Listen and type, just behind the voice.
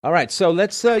All right, so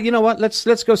let's you know what?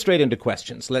 Let's go straight into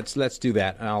questions. Let's do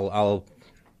that. I'll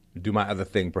do my other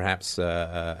thing perhaps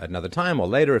another time or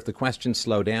later if the questions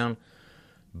slow down.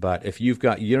 But if you've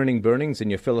got yearning burnings in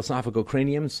your philosophical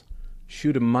craniums,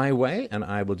 shoot them my way, and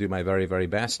I will do my very, very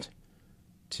best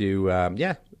to,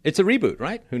 yeah, it's a reboot,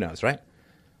 right? Who knows, right?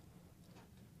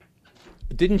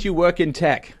 Didn't you work in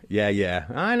tech? Yeah, yeah.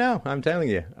 I know, I'm telling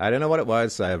you. I don't know what it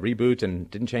was. A reboot and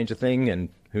didn't change a thing, and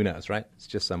who knows, right? It's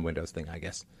just some Windows thing, I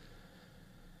guess.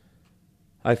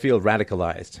 I feel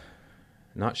radicalized.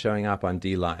 Not showing up on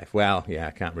D Live. Well, yeah,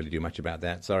 I can't really do much about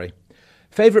that. Sorry.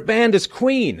 Favorite band is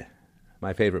Queen.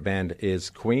 My favorite band is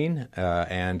Queen,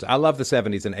 and I love the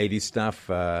 70s and 80s stuff,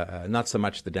 not so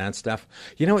much the dance stuff.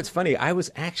 You know, it's funny. I was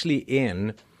actually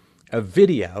in a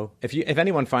video. If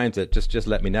anyone finds it, just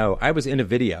let me know. I was in a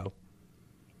video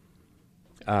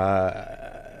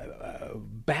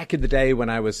back in the day when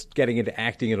I was getting into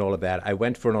acting and all of that. I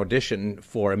went for an audition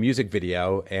for a music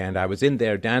video, and I was in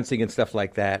there dancing and stuff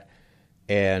like that.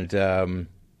 And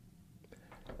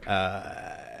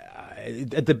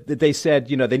they said,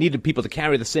 you know, they needed people to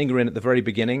carry the singer in at the very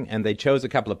beginning, and they chose a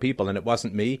couple of people, and it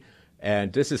wasn't me.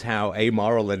 And this is how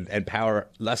amoral and power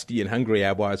lusty and hungry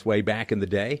I was way back in the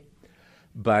day.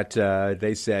 But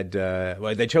they said,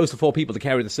 well, they chose the four people to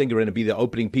carry the singer in and be the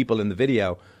opening people in the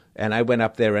video. And I went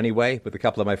up there anyway with a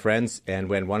couple of my friends. And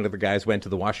when one of the guys went to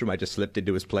the washroom, I just slipped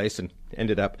into his place and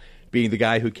ended up being the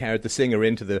guy who carried the singer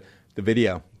into the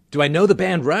video. Do I know the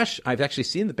band Rush? I've actually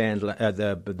seen the band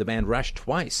band Rush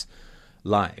twice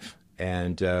live.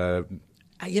 And,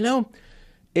 you know,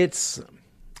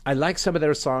 I like some of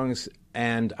their songs,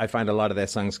 and I find a lot of their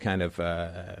songs kind of,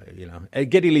 you know,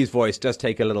 Geddy Lee's voice does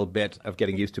take a little bit of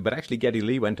getting used to, but actually Geddy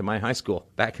Lee went to my high school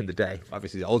back in the day.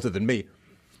 Obviously, he's older than me.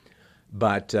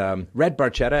 But Red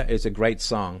Barchetta is a great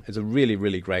song. It's a really,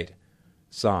 really great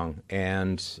song.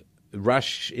 And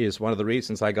Rush is one of the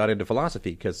reasons I got into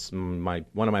philosophy, because one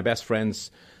of my best friends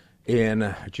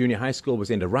in junior high school was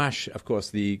into Rush. Of course,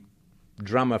 the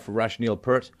drummer for Rush, Neil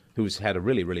Peart, who's had a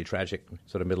really, really tragic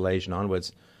sort of middle age and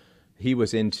onwards, he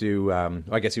was into,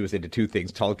 I guess he was into two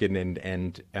things, Tolkien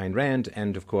and Ayn Rand,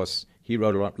 and of course he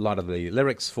wrote a lot of the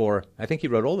lyrics for, I think he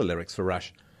wrote all the lyrics for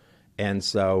Rush. And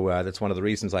so that's one of the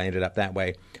reasons I ended up that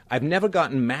way. I've never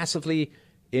gotten massively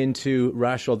into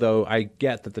Rush, although I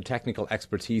get that the technical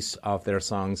expertise of their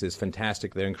songs is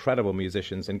fantastic. They're incredible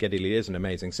musicians, and Geddy Lee is an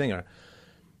amazing singer.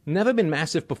 Never been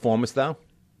massive performers, though.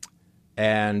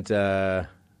 And,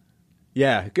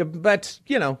 yeah, but,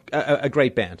 you know, a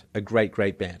great band. A great,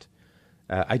 great band.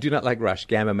 I do not like Rush,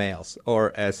 gamma males,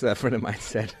 or as a friend of mine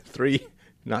said, three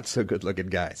not-so-good-looking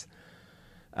guys.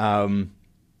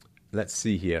 Let's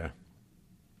see here.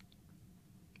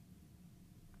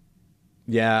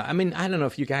 Yeah, I mean, I don't know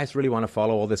if you guys really want to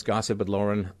follow all this gossip with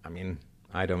Lauren. I mean,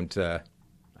 I don't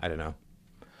know.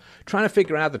 Trying to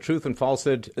figure out the truth and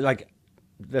falsehood, like,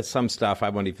 there's some stuff, I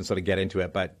won't even sort of get into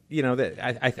it, but, you know,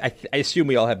 I assume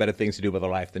we all have better things to do with our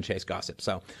life than chase gossip.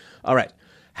 So, all right.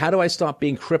 How do I stop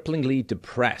being cripplingly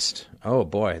depressed? Oh,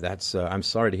 boy, that's, I'm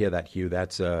sorry to hear that, Hugh.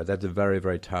 That's a very,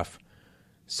 very tough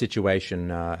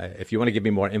situation. If you want to give me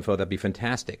more info, that'd be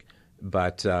fantastic.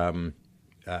 But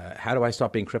how do I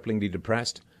stop being cripplingly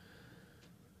depressed?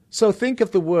 So think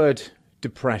of the word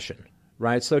depression,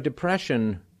 right? So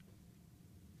depression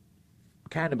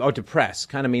depress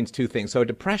kind of means two things. So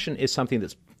depression is something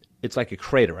it's like a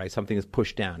crater, right? Something that's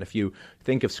pushed down. If you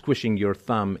think of squishing your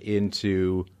thumb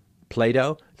into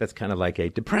Play-Doh, that's kind of like a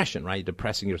depression, right? You're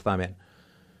depressing your thumb in.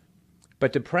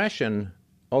 But depression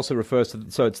also refers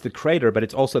to, so it's the crater, but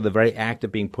it's also the very act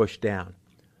of being pushed down.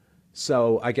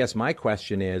 So I guess my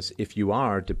question is, if you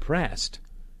are depressed,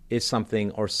 is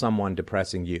something or someone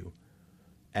depressing you?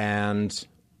 And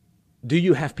do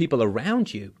you have people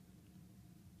around you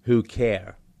who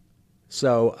care?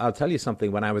 So I'll tell you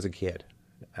something. When I was a kid,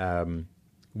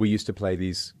 we used to play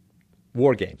these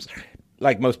war games,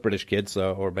 like most British kids,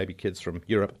 or maybe kids from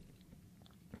Europe.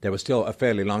 There was still a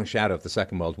fairly long shadow of the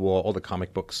Second World War. All the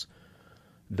comic books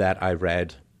that I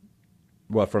read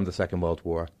were from the Second World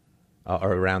War,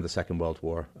 or around the Second World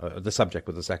War. The subject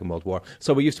was the Second World War.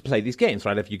 So we used to play these games,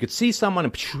 right? If you could see someone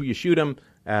and you shoot them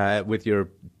with your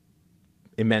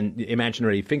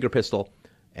imaginary finger pistol,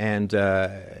 and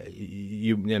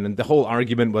and the whole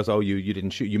argument was, oh, you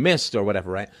didn't shoot, you missed, or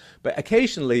whatever, right? But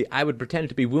occasionally I would pretend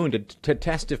to be wounded to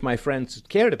test if my friends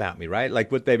cared about me, right? Like,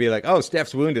 would they be like, oh,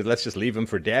 Steph's wounded, let's just leave him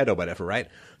for dead, or whatever, right?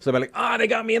 So I'd be like, oh, they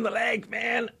got me in the leg,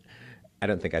 man. I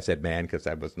don't think I said man because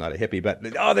I was not a hippie, but,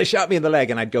 oh, they shot me in the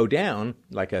leg, and I'd go down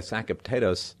like a sack of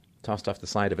potatoes tossed off the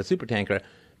side of a supertanker.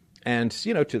 And,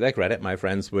 you know, to their credit, my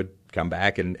friends would come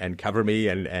back and cover me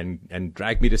and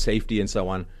drag me to safety and so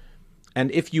on.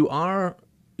 And if you are,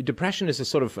 depression is a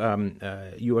sort of,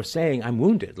 you are saying, I'm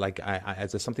wounded, like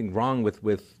there's something wrong with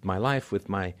my life, with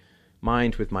my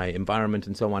mind, with my environment,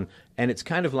 and so on. And it's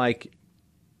kind of like,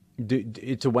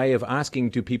 it's a way of asking,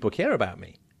 do people care about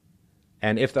me?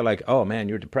 And if they're like, oh man,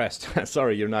 you're depressed,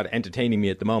 sorry, you're not entertaining me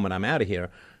at the moment, I'm out of here,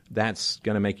 that's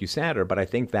going to make you sadder. But I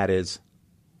think that is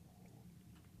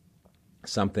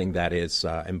something that is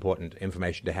important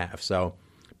information to have. So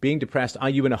being depressed, are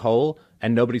you in a hole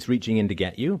and nobody's reaching in to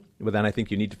get you? Well, then I think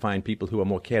you need to find people who are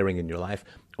more caring in your life.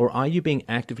 Or are you being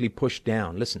actively pushed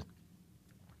down? Listen,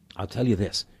 I'll tell you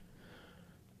this.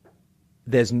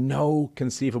 There's no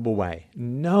conceivable way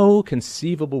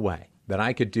that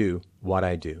I could do what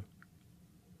I do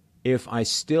if I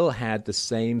still had the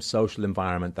same social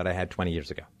environment that I had 20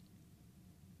 years ago.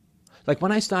 Like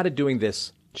when I started doing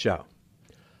this show,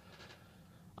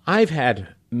 I've had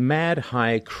mad,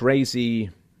 high,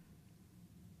 crazy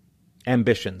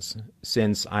ambitions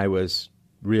since I was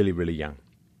really, really young.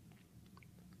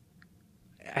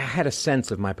 I had a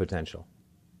sense of my potential.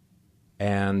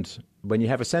 And when you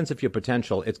have a sense of your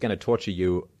potential, it's going to torture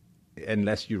you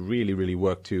unless you really, really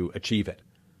work to achieve it.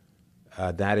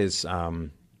 That is,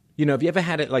 have you ever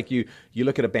had it like you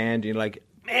look at a band and you're like,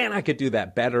 man, I could do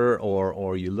that better,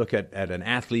 or you look at an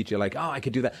athlete, you're like, oh, I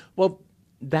could do that. Well,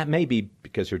 that may be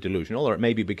because you're delusional, or it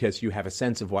may be because you have a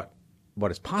sense of what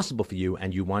is possible for you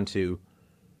and you want to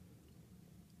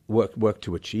work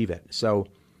to achieve it. So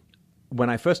when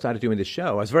I first started doing this show,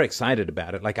 I was very excited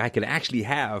about it. Like I could actually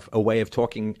have a way of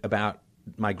talking about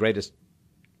my greatest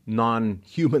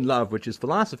non-human love, which is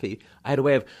philosophy. I had a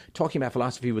way of talking about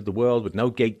philosophy with the world with no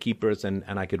gatekeepers, and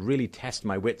I could really test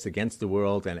my wits against the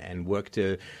world and work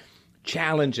to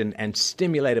challenge and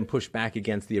stimulate and push back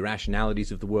against the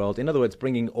irrationalities of the world. In other words,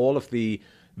 bringing all of the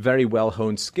very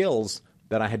well-honed skills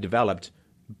that I had developed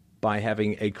by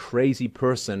having a crazy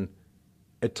person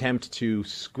attempt to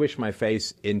squish my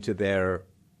face into their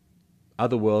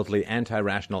otherworldly,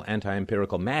 anti-rational,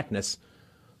 anti-empirical madness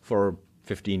for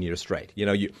 15 years straight.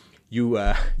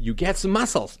 You get some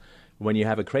muscles when you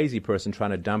have a crazy person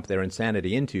trying to dump their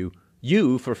insanity into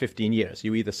you for 15 years.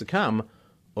 You either succumb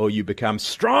or you become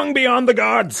strong beyond the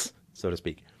gods, so to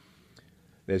speak.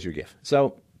 There's your gift.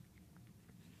 So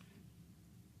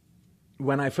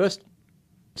when I first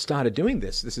started doing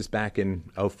this is back in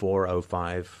 04,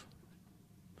 05,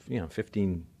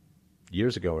 15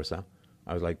 years ago or so.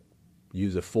 I was like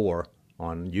user 4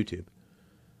 on YouTube.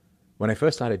 When I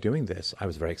first started doing this, I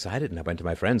was very excited, and I went to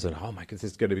my friends and, oh my goodness,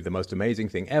 this is going to be the most amazing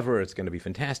thing ever. It's going to be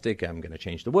fantastic. I'm going to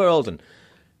change the world.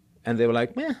 And they were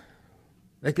like, meh.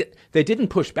 Like they didn't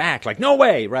push back, like, no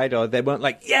way, right? Or they weren't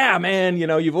like, yeah, man,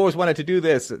 you've always wanted to do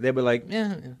this. They were like,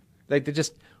 yeah. Like they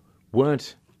just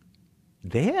weren't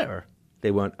there.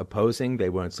 They weren't opposing. They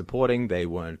weren't supporting. They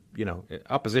weren't,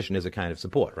 opposition is a kind of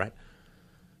support, right?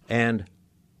 And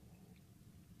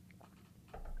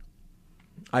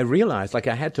I realized like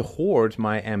I had to hoard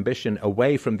my ambition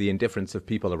away from the indifference of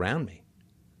people around me.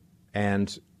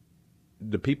 And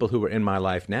the people who are in my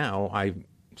life now, I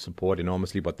support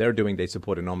enormously what they're doing. They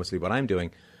support enormously what I'm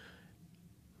doing.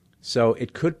 So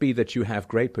it could be that you have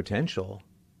great potential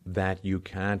that you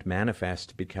can't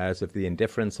manifest because of the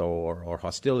indifference or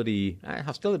hostility.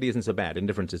 Hostility isn't so bad.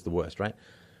 Indifference is the worst, right?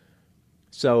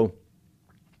 So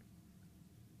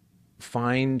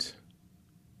find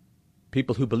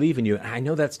people who believe in you. I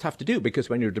know that's tough to do because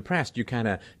when you're depressed, you kind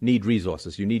of need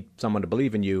resources. You need someone to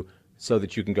believe in you so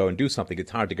that you can go and do something.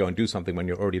 It's hard to go and do something when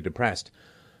you're already depressed.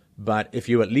 But if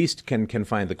you at least can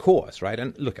find the cause, right?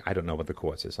 And look, I don't know what the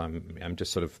cause is. I'm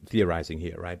just sort of theorizing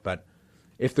here, right? But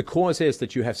if the cause is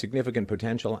that you have significant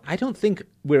potential, I don't think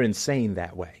we're insane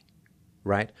that way,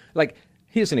 right? Like,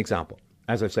 here's an example.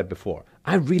 As I've said before,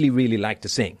 I really, really like to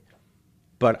sing,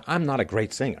 but I'm not a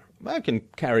great singer. I can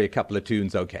carry a couple of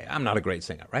tunes okay. I'm not a great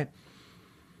singer, right?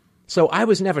 So I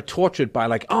was never tortured by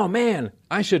like, oh man,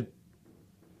 I should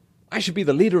be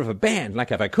the leader of a band.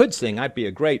 Like if I could sing, I'd be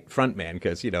a great front man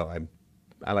because,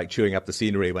 I like chewing up the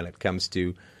scenery when it comes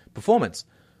to performance.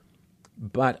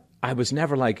 But I was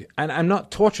never like, and I'm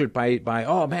not tortured by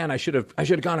oh man, I should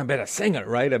have gone and been a singer,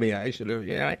 right? I mean, I should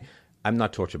have, I'm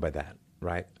not tortured by that,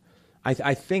 right?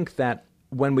 I think that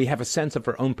when we have a sense of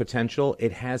our own potential,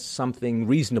 it has something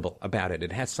reasonable about it.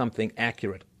 It has something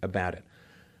accurate about it.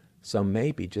 So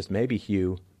maybe, just maybe,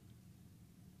 Hugh,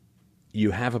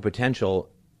 you have a potential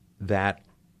that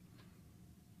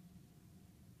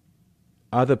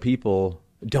other people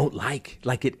don't like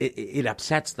it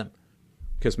upsets them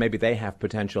because maybe they have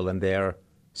potential and they're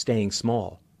staying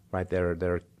small, right?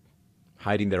 They're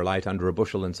hiding their light under a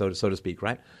bushel, and so to speak,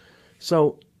 right?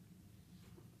 So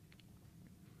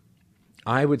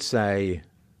I would say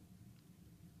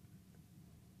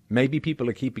Maybe people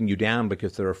are keeping you down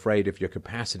because they're afraid of your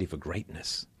capacity for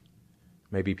greatness.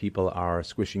 Maybe people are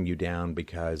squishing you down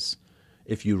because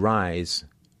if you rise,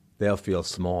 they'll feel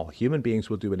small. Human beings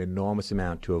will do an enormous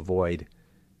amount to avoid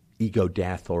ego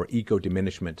death or ego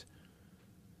diminishment.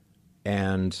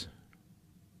 And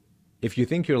if you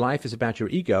think your life is about your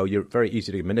ego, you're very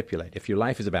easy to manipulate. If your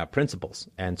life is about principles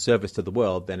and service to the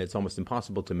world, then it's almost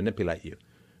impossible to manipulate you,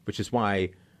 which is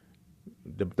why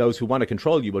those who want to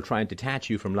control you will try and detach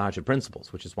you from larger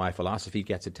principles, which is why philosophy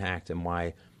gets attacked and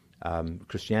why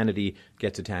Christianity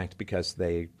gets attacked, because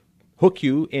they hook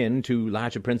you into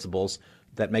larger principles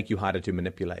that make you harder to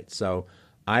manipulate. So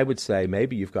I would say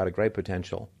maybe you've got a great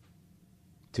potential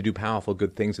to do powerful,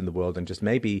 good things in the world, and just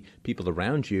maybe people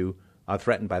around you are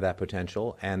threatened by that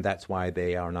potential, and that's why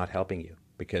they are not helping you,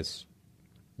 because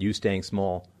you staying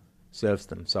small serves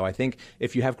them. So I think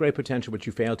if you have great potential but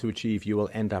you fail to achieve, you will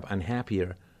end up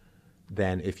unhappier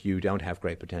than if you don't have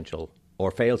great potential or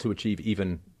fail to achieve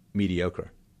even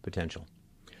mediocre potential.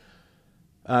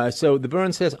 So the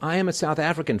Burn says, I am a South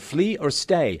African. Flee or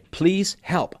stay? Please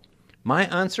help. My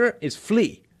answer is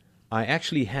flee. I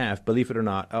actually have, believe it or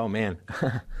not, oh man,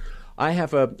 I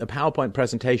have a PowerPoint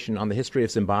presentation on the history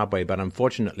of Zimbabwe, but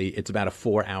unfortunately it's about a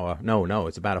 4-hour,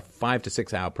 it's about a 5 to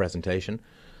 6 hour presentation.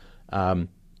 I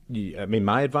mean,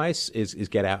 my advice is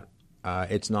get out.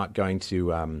 It's not going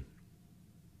to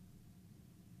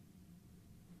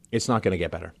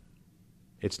get better.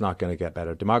 It's not going to get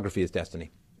better. Demography is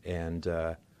destiny, and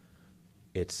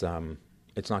it's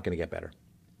not going to get better.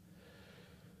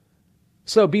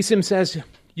 So BSIM says,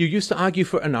 you used to argue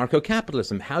for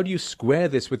anarcho-capitalism. How do you square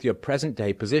this with your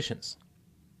present-day positions?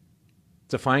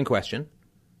 It's a fine question,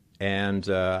 and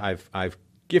I've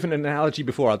given an analogy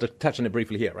before. I'll just touch on it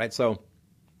briefly here, right? So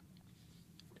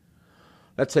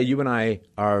let's say you and I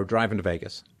are driving to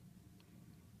Vegas.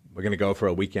 We're going to go for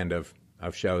a weekend of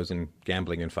shows and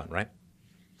gambling and fun, right?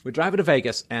 We're driving to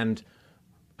Vegas, and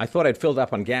I thought I'd filled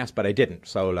up on gas, but I didn't.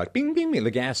 So like, bing, bing, bing,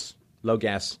 the low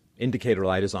gas indicator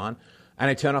light is on, and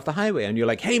I turn off the highway, and you're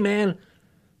like, hey, man,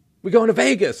 we're going to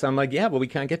Vegas. I'm like, yeah, well, we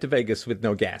can't get to Vegas with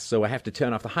no gas, so I have to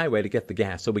turn off the highway to get the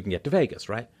gas so we can get to Vegas,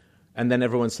 right? And then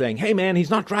everyone's saying, hey, man, he's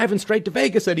not driving straight to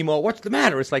Vegas anymore. What's the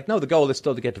matter? It's like, no, the goal is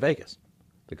still to get to Vegas.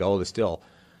 The goal is still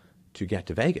to get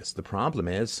to Vegas. The problem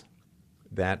is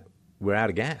that we're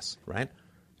out of gas, right?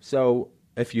 So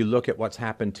if you look at what's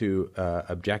happened to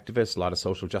objectivists, a lot of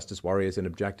social justice warriors and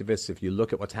objectivists, if you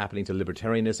look at what's happening to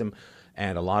libertarianism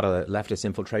and a lot of leftist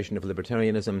infiltration of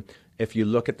libertarianism, if you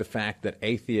look at the fact that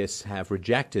atheists have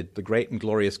rejected the great and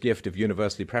glorious gift of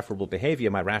universally preferable behavior,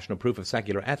 my rational proof of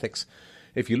secular ethics,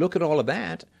 if you look at all of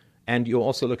that, and you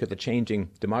also look at the changing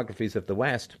demographies of the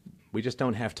West, we just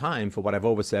don't have time for what I've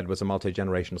always said was a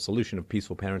multi-generational solution of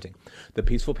peaceful parenting. The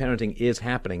peaceful parenting is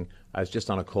happening. I was just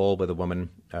on a call with a woman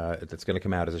that's going to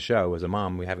come out as a show, as a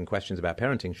mom. We're having questions about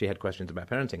parenting. She had questions about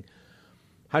parenting.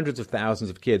 Hundreds of thousands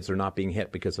of kids are not being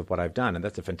hit because of what I've done, and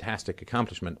that's a fantastic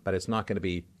accomplishment, but it's not going to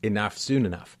be enough soon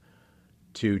enough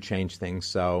to change things.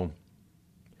 So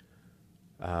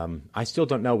I still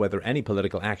don't know whether any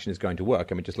political action is going to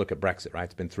work. I mean, just look at Brexit, right?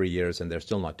 It's been 3 years and they're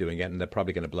still not doing it, and they're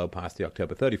probably going to blow past the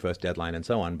October 31st deadline and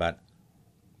so on. But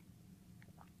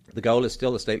the goal is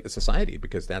still a stateless society,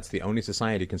 because that's the only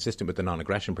society consistent with the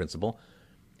non-aggression principle.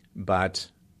 But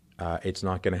it's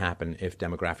not going to happen if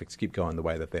demographics keep going the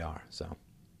way that they are. So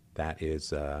that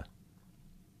is... I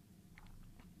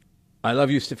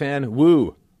love you, Stefan.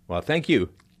 Woo. Well, thank you.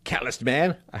 Calloused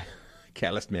man.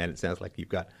 Calloused man. It sounds like you've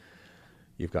got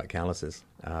calluses.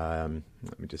 Let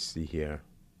me just see here.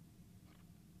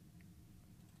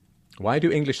 Why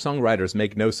do English songwriters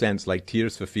make no sense like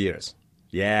Tears for Fears?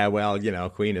 Yeah, well,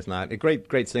 Queen is not a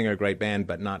great singer, great band,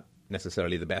 but not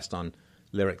necessarily the best on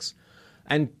lyrics.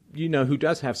 And who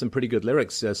does have some pretty good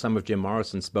lyrics? Some of Jim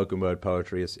Morrison's spoken word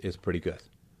poetry is pretty good.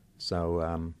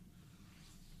 So,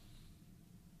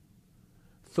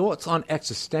 thoughts on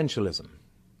existentialism?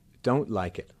 Don't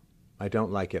like it. I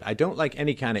don't like it. I don't like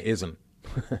any kind of ism.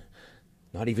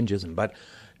 Not even jism, but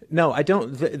no, I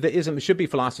don't. The ism should be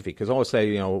philosophy, because I always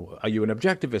say, are you an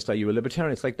objectivist? Are you a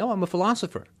libertarian? It's like, no, I'm a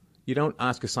philosopher. You don't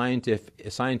ask a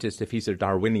scientist if he's a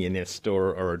Darwinianist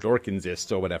or a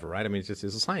Dawkinsist or whatever, right? I mean, he's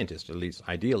a scientist, at least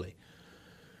ideally.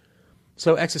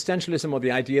 So existentialism, or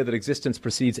the idea that existence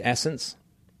precedes essence,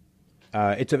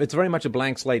 it's very much a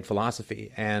blank slate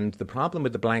philosophy, and the problem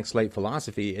with the blank slate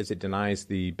philosophy is it denies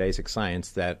the basic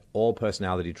science that all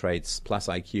personality traits plus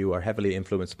IQ are heavily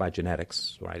influenced by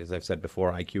genetics, right? As I've said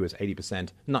before, IQ is 80%,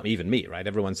 not even me, right?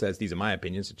 Everyone says these are my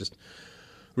opinions, just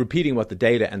repeating what the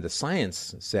data and the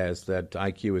science says, that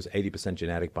IQ is 80%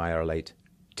 genetic by our late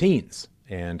teens,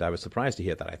 and I was surprised to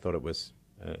hear that. I thought it was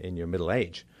in your middle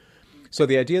age. So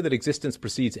the idea that existence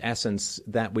precedes essence,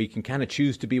 that we can kind of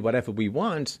choose to be whatever we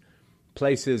want,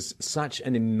 places such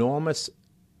an enormous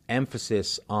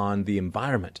emphasis on the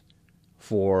environment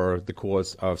for the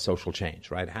cause of social change,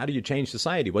 right? How do you change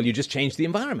society? Well, you just change the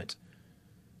environment,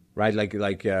 right?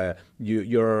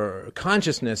 Your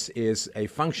consciousness is a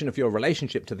function of your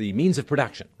relationship to the means of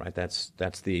production, right? That's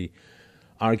the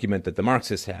argument that the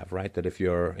Marxists have, right? That if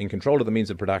you're in control of the means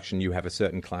of production, you have a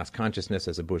certain class consciousness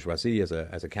as a bourgeoisie, as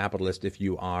a capitalist. If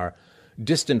you are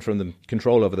distant from the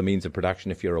control over the means of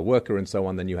production, if you're a worker and so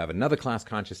on, then you have another class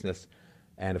consciousness.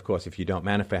 And of course, if you don't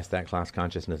manifest that class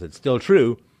consciousness, it's still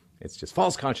true. It's just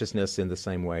false consciousness, in the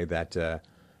same way that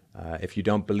if you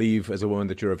don't believe as a woman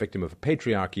that you're a victim of a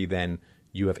patriarchy, then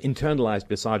you have internalized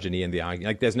misogyny in the argument.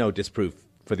 Like, there's no disproof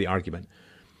for the argument.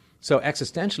 So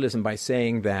existentialism, by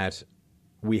saying that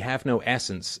we have no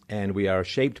essence and we are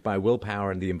shaped by willpower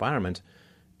and the environment,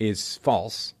 is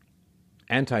false,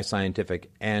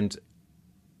 anti-scientific. And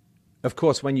of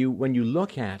course, when you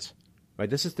look at, right,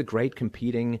 this is the great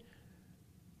competing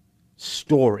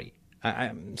story,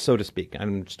 so to speak.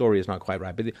 Story is not quite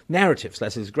right, but the narratives.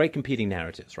 This is great competing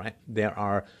narratives, right? There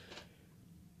are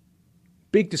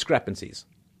big discrepancies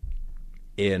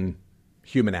in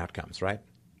human outcomes, right?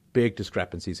 Big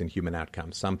discrepancies in human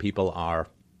outcomes. Some people are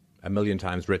 1,000,000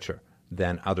 times richer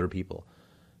than other people.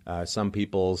 Some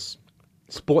people's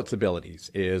sports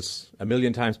abilities is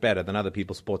 1,000,000 times better than other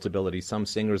people's sports abilities. Some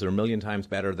singers are 1,000,000 times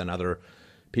better than other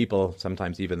people,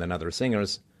 sometimes even than other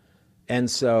singers. And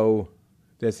so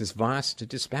there's this vast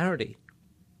disparity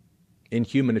in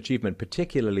human achievement,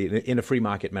 particularly in a free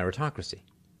market meritocracy.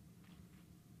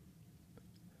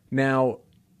 Now,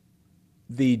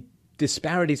 the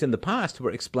disparities in the past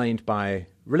were explained by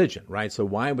religion, right? So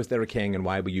why was there a king and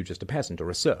why were you just a peasant or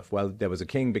a serf? Well, there was a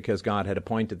king because God had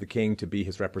appointed the king to be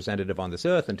his representative on this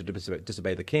earth, and to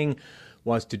disobey the king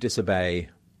was to disobey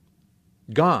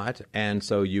God, and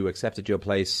so you accepted your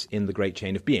place in the great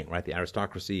chain of being, right? The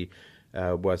aristocracy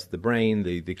was the brain,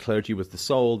 the clergy was the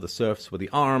soul, the serfs were the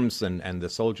arms, and the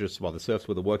soldiers, well, the serfs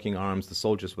were the working arms, the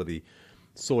soldiers were the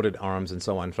sworded arms, and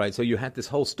so on, right? So you had this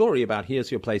whole story about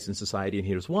here's your place in society and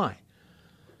here's why.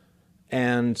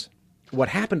 And what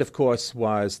happened, of course,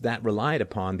 was that relied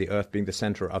upon the earth being the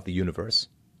center of the universe,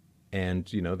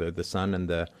 and, you know, the sun and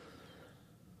the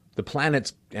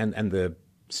planets and the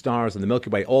stars and the Milky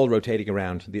Way all rotating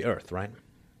around the earth, right?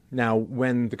 Now,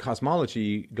 when the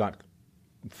cosmology got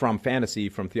from fantasy,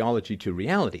 from theology to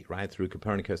reality, right, through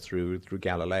Copernicus, through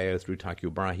Galileo, through Tycho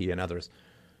Brahe and others,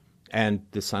 and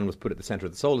the sun was put at the center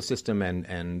of the solar system,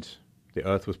 and the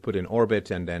earth was put in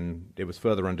orbit, and then it was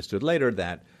further understood later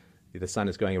that the sun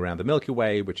is going around the Milky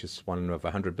Way, which is one of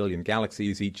 100 billion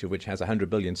galaxies, each of which has 100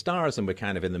 billion stars, and we're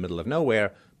kind of in the middle of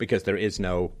nowhere because there is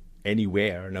no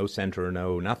anywhere, no center,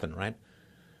 no nothing, right?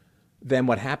 Then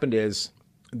what happened is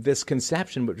this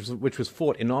conception, which was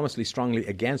fought enormously strongly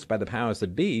against by the powers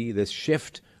that be, this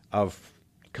shift of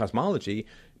cosmology,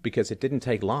 because it didn't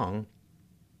take long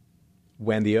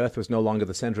when the Earth was no longer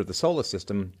the center of the solar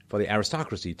system for the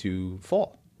aristocracy to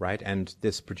fall, right? And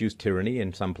this produced tyranny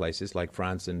in some places, like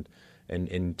France, and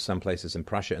in some places in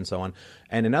Prussia and so on.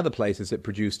 And in other places, it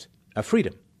produced a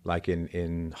freedom, like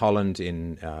in Holland,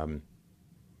 in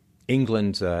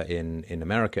England, in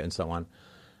America, and so on.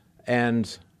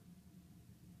 And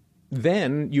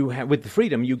then you have, with the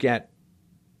freedom, you get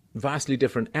vastly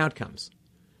different outcomes.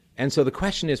 And so the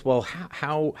question is, well,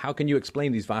 how can you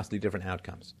explain these vastly different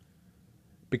outcomes?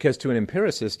 Because to an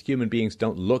empiricist, human beings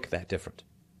don't look that different,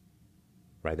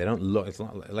 right? They don't look, it's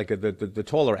not like the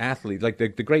taller athlete, like the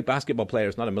great basketball player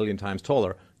is not 1,000,000 times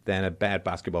taller than a bad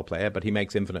basketball player, but he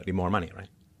makes infinitely more money, right?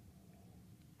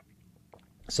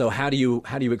 So how do you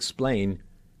explain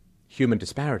human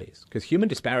disparities? Because human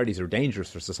disparities are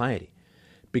dangerous for society,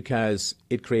 because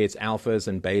it creates alphas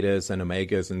and betas and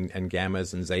omegas and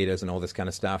gammas and zetas and all this kind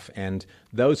of stuff. And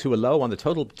those who are low on the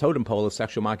totem pole of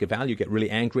sexual market value get really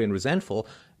angry and resentful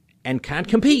and can't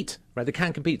compete, right? They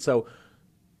can't compete. So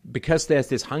because there's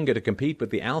this hunger to compete with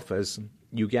the alphas,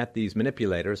 you get these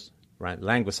manipulators, right?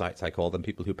 Languicides, I call them,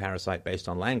 people who parasite based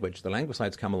on language. The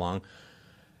languicides come along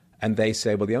and they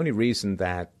say, well, the only reason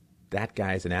that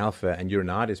guy is an alpha and you're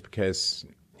not is because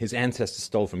his ancestors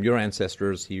stole from your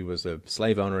ancestors. He was a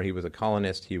slave owner. He was a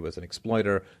colonist. He was an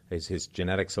exploiter. His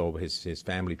genetics or his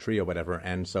family tree or whatever.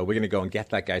 And so we're going to go and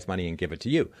get that guy's money and give it to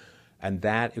you. And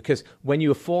that, because when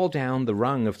you fall down the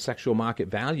rung of sexual market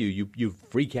value, you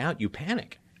freak out, you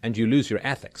panic, and you lose your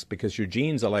ethics, because your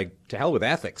genes are like, to hell with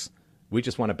ethics. We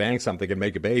just want to bang something and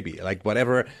make a baby. Like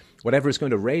whatever is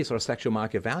going to raise our sexual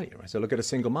market value. Right? So look at a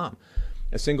single mom.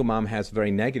 A single mom has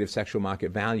very negative sexual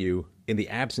market value in the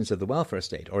absence of the welfare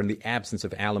state or in the absence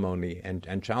of alimony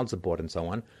and child support and so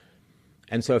on.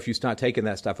 And so if you start taking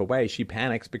that stuff away, she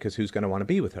panics because who's going to want to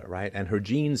be with her, right? And her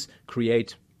genes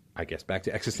create, I guess back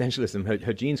to existentialism,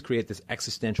 her genes create this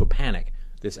existential panic,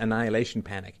 this annihilation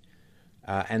panic.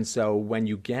 And so when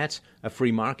you get a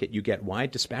free market, you get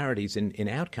wide disparities in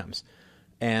outcomes.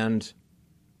 And,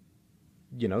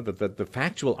 you know, the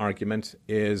factual argument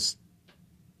is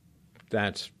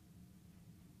that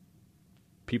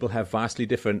people have vastly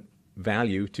different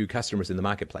value to customers in the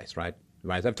marketplace, right?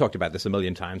 Right. I've talked about this a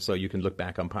million times, so you can look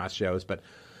back on past shows. But,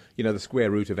 you know, the square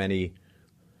root of any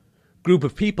group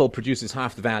of people produces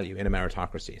half the value in a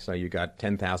meritocracy. So you got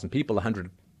 10,000 people, 100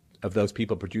 of those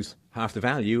people produce half the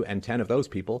value, and 10 of those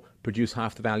people produce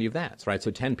half the value of that, right?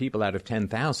 So 10 people out of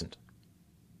 10,000.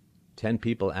 10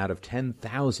 people out of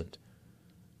 10,000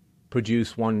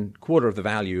 produce 1/4 of the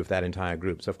value of that entire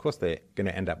group. So, of course, they're going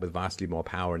to end up with vastly more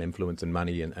power and influence and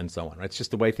money and so on. Right? It's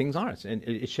just the way things are. And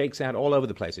it shakes out all over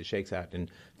the place. It shakes out in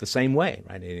the same way,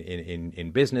 right?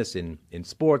 In business, in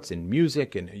sports, in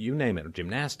music, and you name it,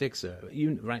 gymnastics,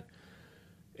 right?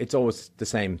 It's always the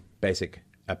same basic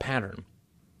pattern.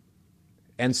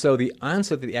 And so the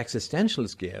answer that the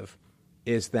existentialists give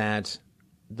is that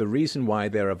the reason why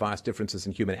there are vast differences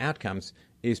in human outcomes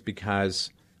is because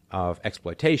of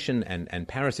exploitation and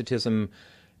parasitism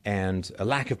and a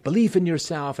lack of belief in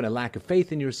yourself and a lack of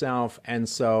faith in yourself. And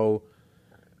so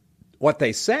what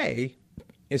they say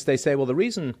is well, the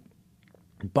reason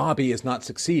Bobby is not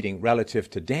succeeding relative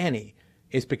to Danny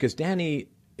is because Danny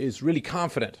is really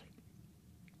confident.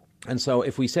 And so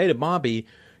if we say to Bobby,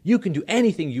 you can do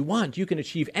anything you want, you can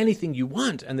achieve anything you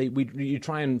want, and you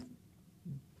try and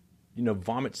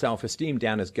vomit self-esteem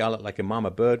down his gullet like a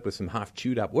mama bird with some half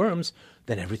chewed up worms,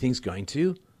 then everything's going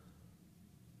to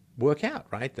work out,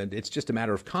 right? Then it's just a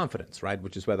matter of confidence, right?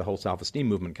 Which is where the whole self-esteem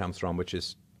movement comes from, which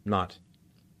is not,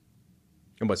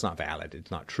 well, it's not valid.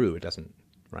 It's not true. It doesn't,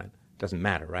 right? It doesn't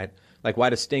matter, right? Like, why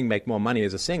does Sting make more money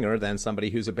as a singer than somebody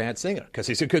who's a bad singer? Because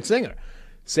he's a good singer.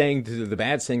 Saying to the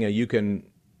bad singer, you can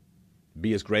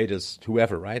be as great as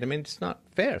whoever, right? I mean, it's not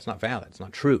fair. It's not valid. It's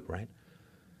not true, right?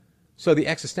 So the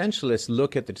existentialists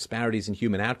look at the disparities in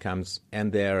human outcomes,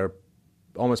 and they're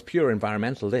almost pure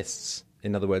environmentalists.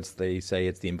 In other words, they say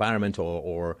it's the environment,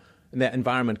 or that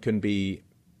environment can be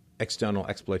external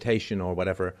exploitation or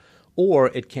whatever, or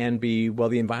it can be, well,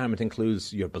 the environment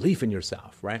includes your belief in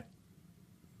yourself, right?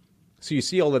 So you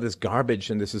see all of this garbage,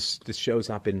 and this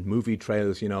shows up in movie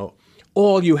trailers,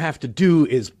 all you have to do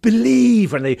is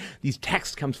believe, and these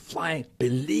texts comes flying,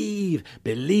 believe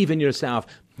in yourself,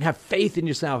 have faith in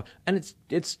yourself, and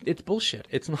it's bullshit.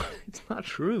 It's not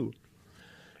true.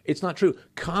 It's not true.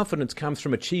 Confidence comes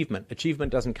from achievement.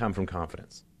 Achievement doesn't come from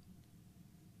confidence.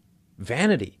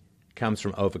 Vanity comes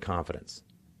from overconfidence.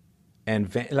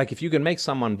 And like, if you can make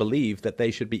someone believe that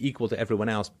they should be equal to everyone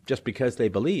else just because they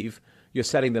believe, you're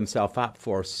setting themselves up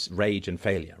for rage and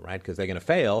failure, right? Because they're going to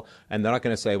fail, and they're not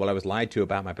going to say, well, I was lied to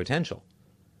about my potential.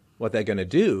 What they're going to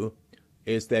do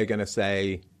is they're going to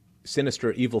say,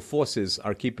 sinister, evil forces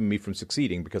are keeping me from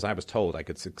succeeding because I was told I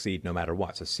could succeed no matter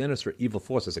what. So sinister, evil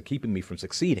forces are keeping me from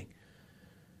succeeding.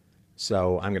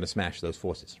 So I'm going to smash those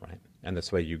forces, right? And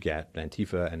that's where you get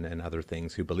Antifa and other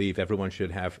things who believe everyone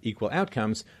should have equal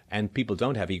outcomes, and people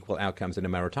don't have equal outcomes in a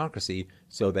meritocracy,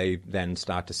 so they then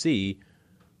start to see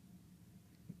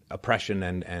oppression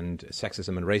and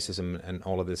sexism and racism and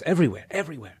all of this everywhere.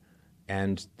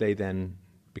 And they then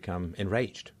become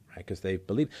enraged, right? Because they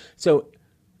believe. So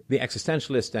the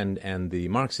existentialist and the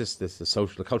Marxists,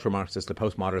 the cultural Marxists, the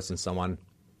postmodernists and so on,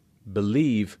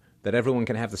 believe that everyone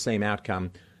can have the same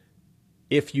outcome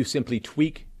if you simply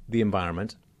tweak the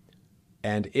environment,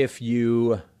 and if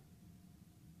you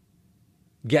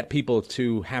get people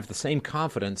to have the same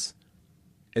confidence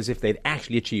as if they'd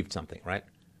actually achieved something, right?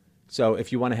 So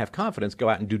if you want to have confidence, go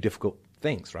out and do difficult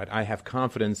things, right? I have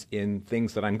confidence in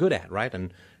things that I'm good at, right?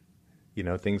 And,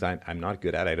 things I'm not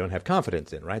good at, I don't have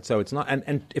confidence in, right? So it's not,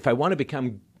 and if I want to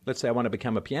become, let's say I want to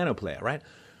become a piano player, right?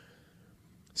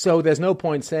 So there's no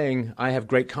point saying I have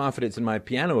great confidence in my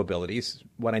piano abilities.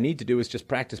 What I need to do is just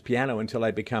practice piano until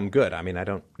I become good. I mean, I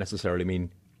don't necessarily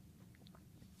mean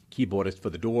keyboardist for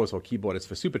the Doors or keyboardist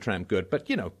for Supertramp good, but,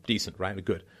 decent, right?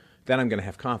 Good. Then I'm going to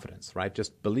have confidence, right?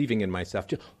 Just believing in myself.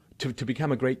 To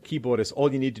become a great keyboardist,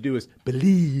 all you need to do is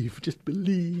believe, just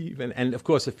believe. And of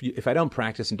course, if I don't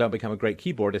practice and don't become a great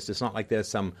keyboardist, it's not like there's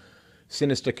some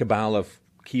sinister cabal of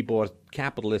keyboard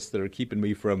capitalists that are keeping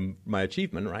me from my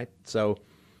achievement, right? So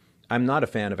I'm not a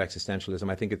fan of existentialism.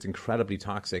 I think it's incredibly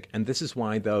toxic. And this is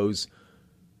why those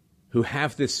who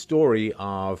have this story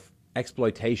of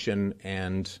exploitation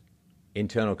and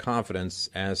internal confidence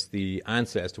as the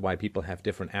answer as to why people have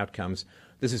different outcomes.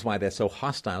 This is why they're so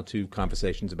hostile to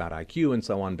conversations about IQ and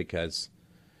so on, because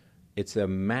it's a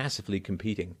massively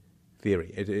competing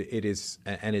theory. It is,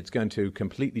 and it's going to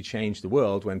completely change the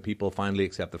world when people finally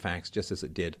accept the facts, just as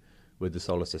it did with the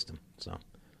solar system. So,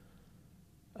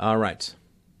 all right.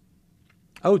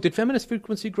 Oh, did feminist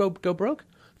frequency go broke?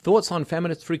 Thoughts on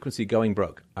feminist frequency going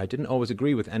broke. I didn't always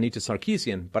agree with Anita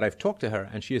Sarkeesian, but I've talked to her,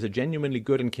 and she is a genuinely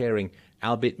good and caring,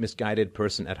 albeit misguided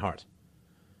person at heart.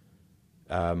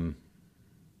 Anita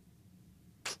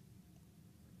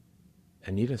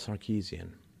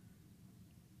Sarkeesian.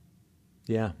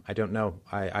 Yeah, I don't know.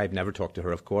 I've never talked to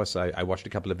her, of course. I watched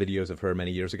a couple of videos of her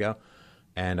many years ago,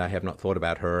 and I have not thought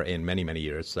about her in many, many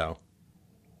years, so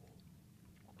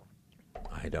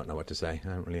I don't know what to say. I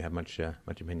don't really have much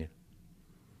opinion.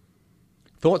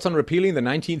 Thoughts on repealing the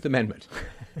 19th Amendment.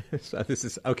 So this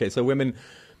is, okay, so women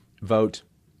vote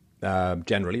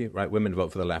generally, right? Women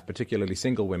vote for the left, particularly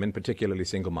single women, particularly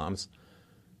single moms.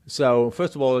 So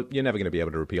first of all, you're never going to be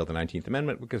able to repeal the 19th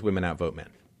Amendment because women outvote men,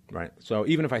 right? So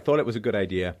even if I thought it was a good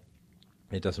idea,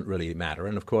 it doesn't really matter.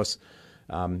 And of course,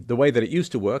 the way that it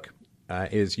used to work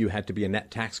is you had to be a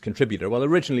net tax contributor. Well,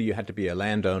 originally you had to be a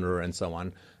landowner and so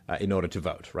on in order to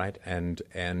vote, right? And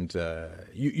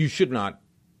you should not.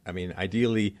 I mean,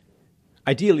 ideally,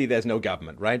 there's no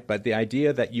government, right? But the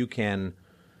idea that you can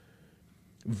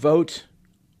vote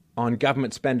on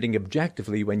government spending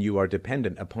objectively when you are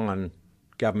dependent upon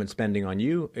government spending on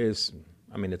you is,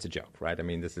 I mean, it's a joke, right? I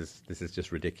mean, this is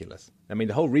just ridiculous. I mean,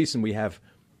 the whole reason we have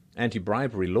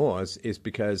anti-bribery laws is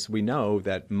because we know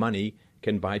that money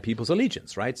can buy people's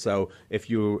allegiance, right? So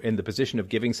if you're in the position of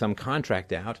giving some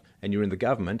contract out and you're in the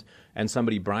government and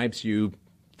somebody bribes you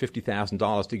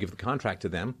 $50,000 to give the contract to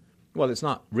them, well, it's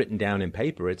not written down in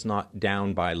paper. It's not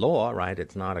down by law, right?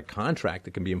 It's not a contract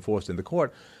that can be enforced in the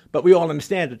court. But we all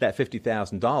understand that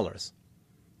 $50,000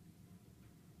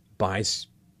 buys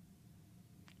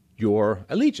your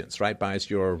allegiance, right? Buys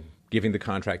your giving the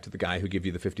contract to the guy who gave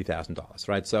you the $50,000,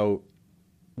 right? So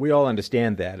we all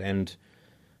understand that, and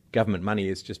government money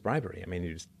is just bribery. I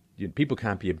mean, people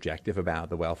can't be objective about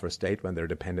the welfare state when they're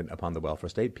dependent upon the welfare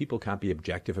state. People can't be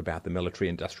objective about the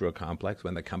military-industrial complex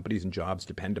when the companies and jobs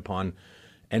depend upon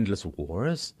endless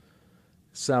wars.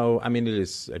 So, I mean, it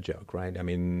is a joke, right? I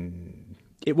mean,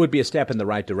 it would be a step in the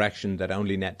right direction that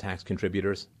only net tax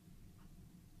contributors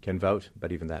can vote,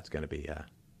 but even that's going to be,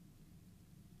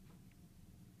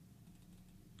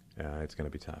 it's going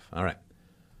to be tough. All right.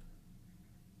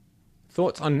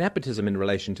 Thoughts on nepotism in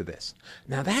relation to this?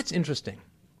 Now, that's interesting.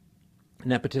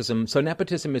 Nepotism. So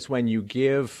nepotism is when you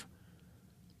give,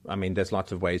 I mean, there's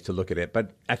lots of ways to look at it,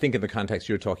 but I think in the context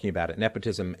you're talking about it,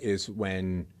 nepotism is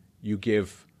when you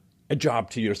give a job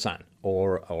to your son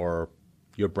or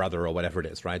your brother or whatever it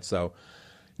is, right? So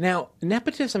now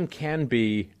nepotism can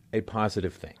be a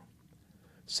positive thing.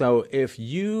 So if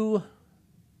you,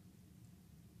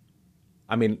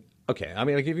 I mean, okay, I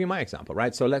mean, I'll give you my example,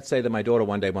 right? So let's say that my daughter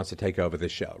one day wants to take over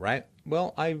this show, right?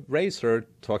 Well, I raised her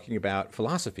talking about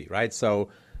philosophy, right? So,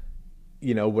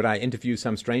 you know, would I interview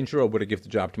some stranger or would I give the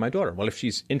job to my daughter? Well, if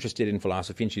she's interested in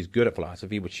philosophy and she's good at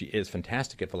philosophy, which she is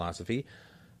fantastic at philosophy,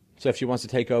 so if she wants to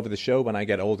take over the show when I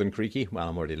get old and creaky, well,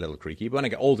 I'm already a little creaky, but when I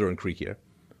get older and creakier,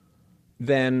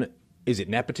 then is it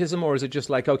nepotism or is it just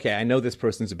like, okay, I know this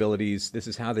person's abilities, this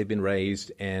is how they've been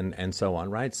raised, and so on,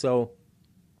 right? So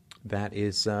that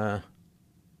is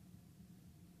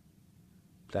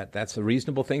that's a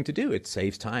reasonable thing to do. It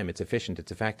saves time. It's efficient.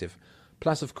 It's effective.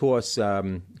 Plus, of course,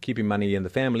 keeping money in the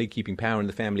family, keeping power in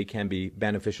the family can be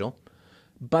beneficial.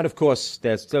 But of course,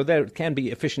 there can be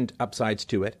efficient upsides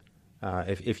to it.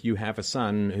 If you have a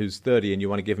son who's 30 and you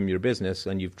want to give him your business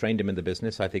and you've trained him in the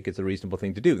business, I think it's a reasonable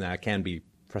thing to do. Now, it can be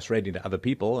frustrating to other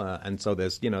people, and so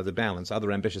there's the balance.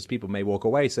 Other ambitious people may walk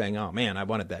away saying, "Oh man, I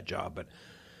wanted that job,"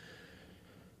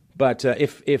 But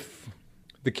if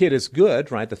the kid is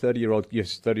good, right, your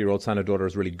 30-year-old son or daughter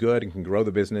is really good and can grow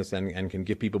the business and can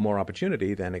give people more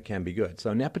opportunity, then it can be good.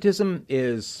 So nepotism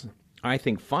is, I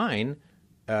think, fine.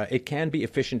 It can be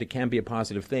efficient. It can be a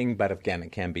positive thing, but again,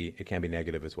 it can be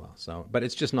negative as well. So, but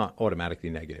it's just not automatically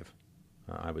negative,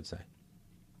 I would say.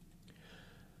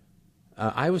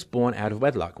 I was born out of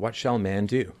wedlock. What shall man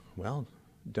do? Well,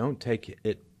 don't take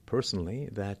it personally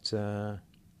that.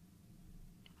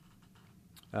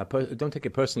 Don't take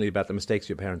it personally about the mistakes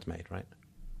your parents made, right?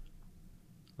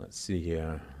 Let's see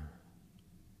here.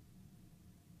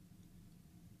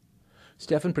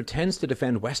 Stefan pretends to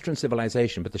defend Western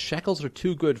civilization, but the shekels are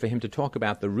too good for him to talk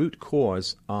about the root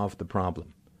cause of the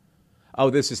problem. Oh,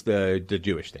 this is the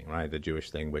Jewish thing, right? The Jewish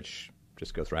thing, which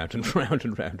just goes round and round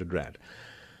and round and round.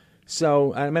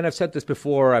 So, I mean, I've said this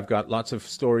before. I've got lots of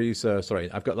stories.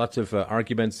 I've got lots of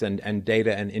arguments and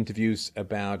data and interviews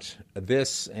about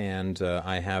this, and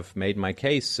I have made my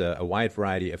case a wide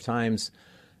variety of times.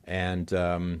 And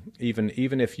even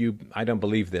if you, I don't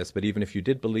believe this, but even if you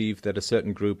did believe that a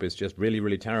certain group is just really,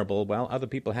 really terrible, well, other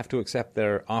people have to accept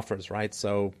their offers, right?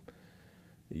 So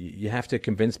you have to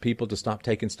convince people to stop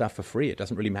taking stuff for free. It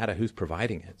doesn't really matter who's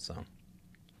providing it. So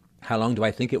how long do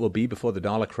I think it will be before the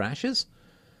dollar crashes?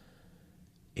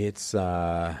 It's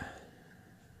tough.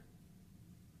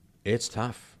 It's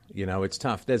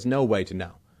tough. There's no way to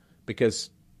know because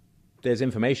there's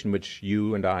information which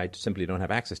you and I simply don't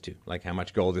have access to, like how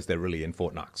much gold is there really in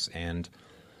Fort Knox and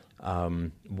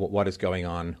what is going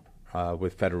on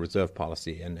with Federal Reserve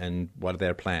policy and what are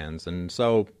their plans. And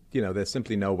so, there's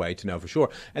simply no way to know for sure.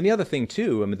 And the other thing,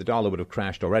 too, I mean, the dollar would have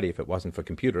crashed already if it wasn't for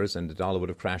computers, and the dollar would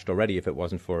have crashed already if it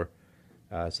wasn't for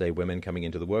say, women coming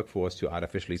into the workforce to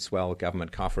artificially swell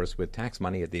government coffers with tax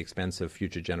money at the expense of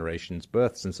future generations'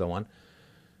 births and so on.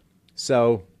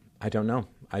 So, I don't know.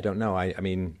 I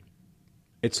mean,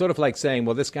 it's sort of like saying,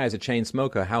 well, this guy's a chain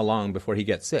smoker. How long before he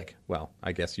gets sick? Well,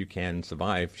 I guess you can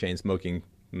survive chain smoking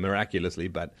miraculously,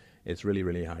 but it's really,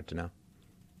 really hard to know.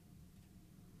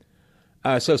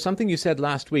 So something you said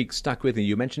last week stuck with me.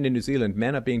 You mentioned in New Zealand,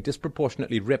 men are being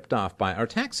disproportionately ripped off by our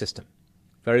tax system.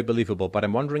 Very believable, but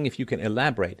I'm wondering if you can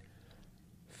elaborate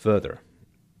further.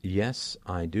 Yes,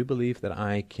 I do believe that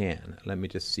I can. Let me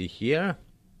just see here.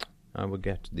 I will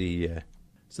get the...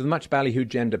 So the much ballyhooed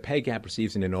gender pay gap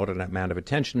receives an inordinate amount of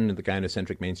attention in the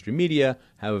gynocentric mainstream media.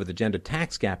 However, the gender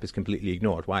tax gap is completely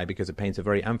ignored. Why? Because it paints a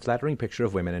very unflattering picture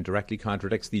of women and directly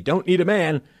contradicts the "don't need a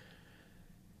man"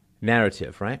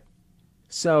 narrative, right?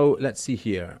 So let's see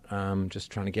here.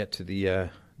 Just trying to get to the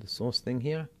source thing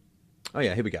here. Oh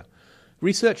yeah, here we go.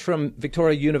 Research from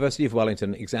Victoria University of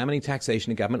Wellington examining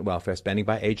taxation and government welfare spending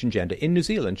by age and gender in New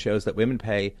Zealand shows that women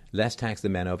pay less tax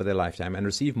than men over their lifetime and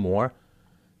receive more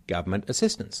government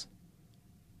assistance.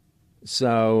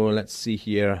 So let's see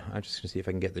here. I'm just going to see if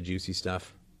I can get the juicy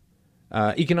stuff.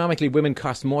 Economically, women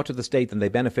cost more to the state than they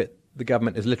benefit. The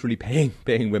government is literally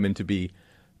paying women to be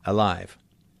alive.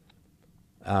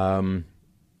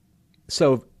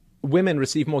 So women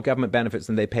receive more government benefits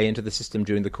than they pay into the system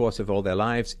during the course of all their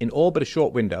lives, in all but a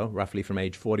short window, roughly from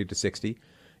age 40 to 60.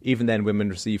 Even then, women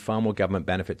receive far more government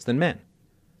benefits than men.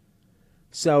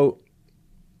 So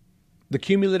the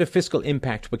cumulative fiscal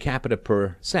impact per capita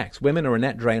per sex. Women are a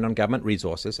net drain on government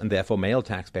resources and therefore male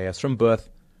taxpayers from birth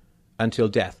until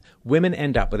death. Women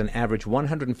end up with an average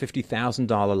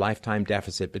 $150,000 lifetime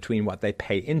deficit between what they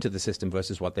pay into the system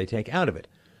versus what they take out of it.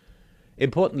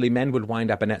 Importantly, men would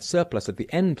wind up a net surplus at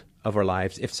the end of our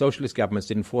lives if socialist governments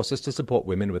didn't force us to support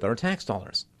women with our tax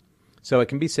dollars. So it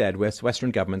can be said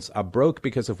Western governments are broke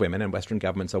because of women, and Western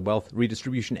governments are wealth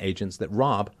redistribution agents that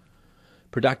rob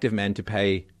productive men to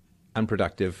pay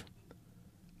unproductive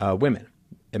women.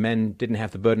 If men didn't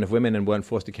have the burden of women and weren't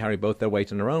forced to carry both their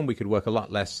weight on their own, we could work a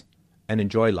lot less and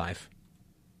enjoy life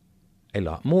a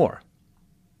lot more.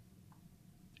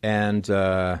 And,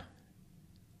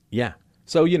 yeah.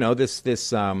 So,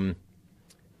 this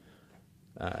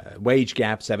wage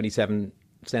gap, 77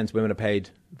 cents women are paid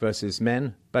versus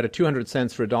men, but a 200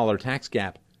 cents for $1 tax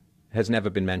gap has never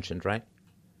been mentioned, right?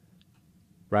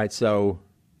 Right, so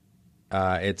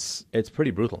it's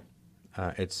pretty brutal.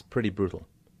 It's pretty brutal.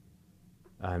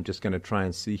 I'm just going to try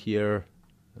and see here.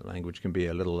 The language can be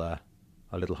a little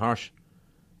harsh,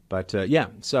 but yeah.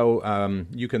 So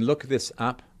you can look this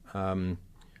up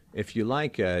if you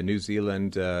like. New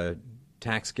Zealand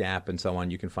tax gap and so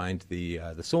on. You can find the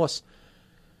source,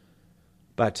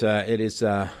 but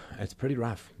it's pretty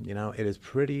rough. It is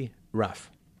pretty rough,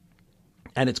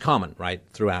 and it's common right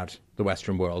throughout the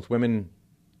Western world. Women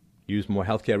use more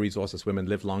healthcare resources. Women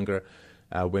live longer.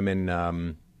 Women,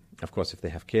 of course, if they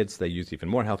have kids, they use even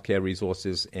more healthcare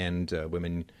resources, and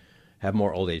women have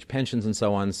more old age pensions and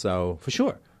so on. So, for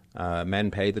sure, men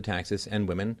pay the taxes and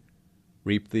women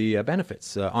reap the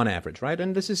benefits on average, right?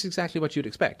 And this is exactly what you'd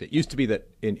expect. It used to be that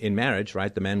in marriage,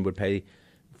 right, the men would pay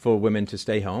for women to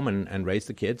stay home and raise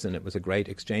the kids, and it was a great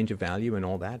exchange of value and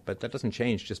all that. But that doesn't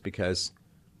change just because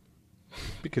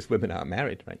women aren't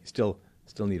married, right? You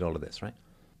still need all of this, right?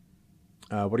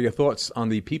 What are your thoughts on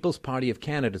the People's Party of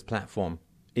Canada's platform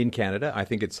in Canada? I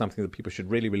think it's something that people should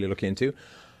really, really look into.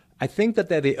 I think that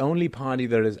they're the only party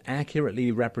that is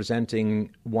accurately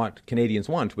representing what Canadians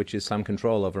want, which is some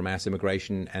control over mass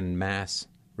immigration and mass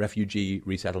refugee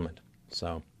resettlement.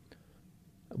 So,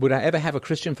 would I ever have a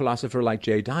Christian philosopher like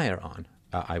Jay Dyer on?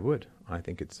 I would. I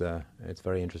think it's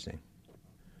very interesting.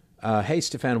 Hey,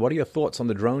 Stefan, what are your thoughts on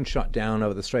the drone shot down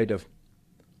over the Strait of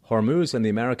Hormuz and the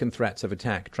American threats of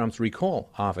attack. Trump's recall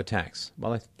of attacks.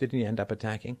 Well, didn't he end up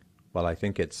attacking? Well, I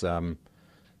think it's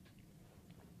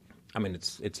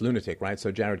it's lunatic, right?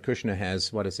 So Jared Kushner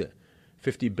has, what is it,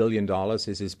 $50 billion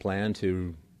is his plan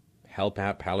to help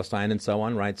out Palestine and so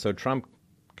on, right? So Trump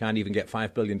can't even get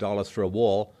 $5 billion for a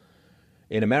wall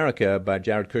in America, but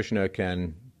Jared Kushner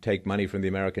can take money from the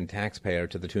American taxpayer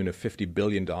to the tune of $50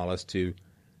 billion to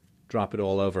drop it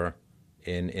all over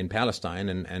in Palestine.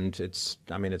 And it's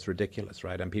ridiculous,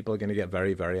 right? And people are going to get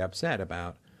very, very upset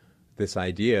about this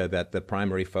idea that the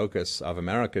primary focus of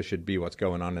America should be what's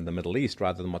going on in the Middle East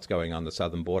rather than what's going on the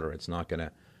southern border. It's not going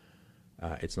to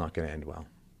end well.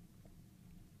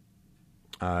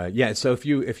 So if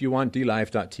you want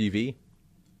dlive.tv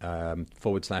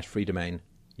 /free domain,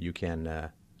 you can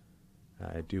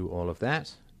do all of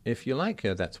that if you like.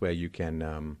 That's where you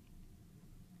can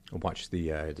watch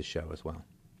the show as well.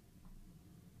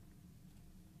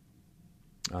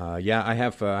 I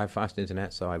have fast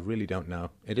internet, so I really don't know.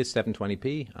 It is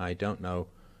 720p. I don't know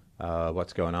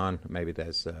what's going on. Maybe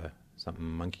there's something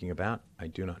monkeying about. I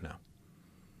do not know.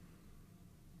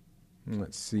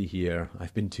 Let's see here.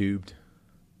 I've been tubed.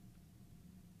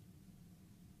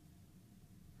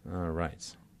 All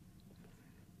right.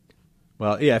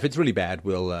 Well, yeah, if it's really bad,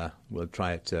 we'll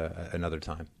try it another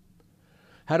time.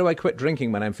 How do I quit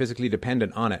drinking when I'm physically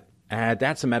dependent on it?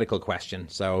 That's a medical question.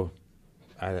 So,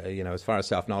 as far as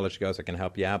self-knowledge goes, I can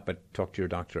help you out, but talk to your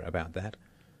doctor about that.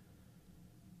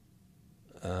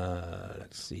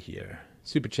 Let's see here.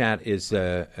 Super Chat is...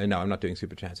 no, I'm not doing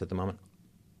Super Chats at the moment.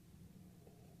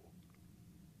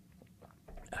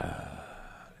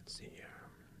 Let's see here.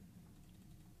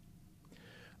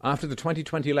 After the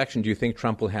 2020 election, do you think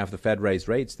Trump will have the Fed raise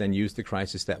rates, then use the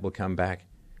crisis that will come back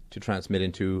to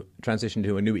transition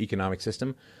to a new economic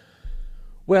system?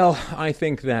 Well, I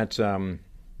think that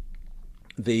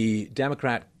the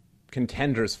Democrat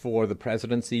contenders for the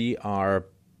presidency are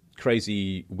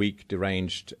crazy, weak,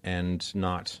 deranged, and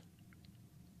not...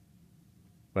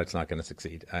 Well, it's not going to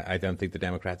succeed. I don't think the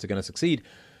Democrats are going to succeed.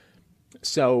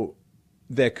 So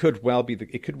it could well be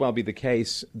the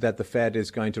case that the Fed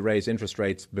is going to raise interest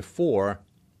rates before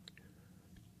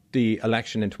the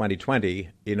election in 2020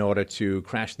 in order to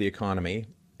crash the economy,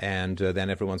 and then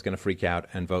everyone's going to freak out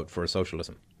and vote for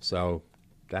socialism. So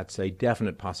that's a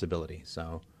definite possibility.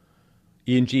 So,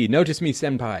 Ian G, notice me,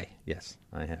 senpai. Yes,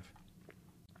 I have.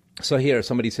 So here,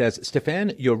 somebody says,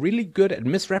 Stefan, you're really good at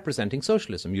misrepresenting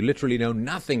socialism. You literally know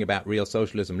nothing about real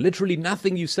socialism. Literally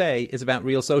nothing you say is about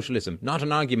real socialism. Not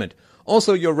an argument.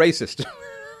 Also, you're racist.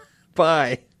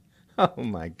 Bye. Oh,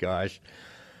 my gosh.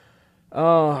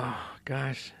 Oh,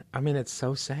 gosh. I mean, it's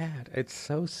so sad. It's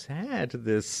so sad,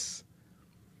 this...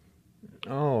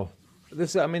 Oh,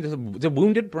 it's a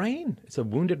wounded brain. It's a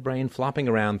wounded brain flopping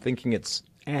around thinking it's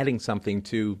adding something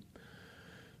to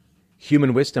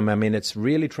human wisdom. I mean, it's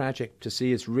really tragic to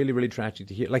see. It's really, really tragic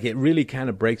to hear. Like, it really kind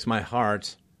of breaks my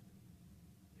heart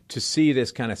to see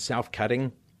this kind of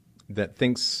self-cutting that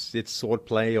thinks it's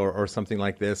swordplay or something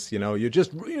like this. You know, you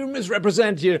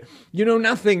misrepresent. You know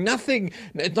nothing.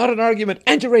 It's not an argument.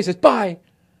 Anti-racist. Bye.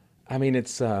 I mean,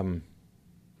 it's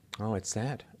it's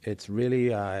sad. It's really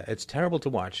it's terrible to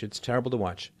watch. It's terrible to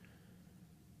watch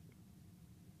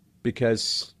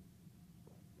because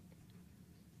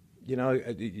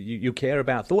you care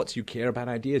about thoughts, you care about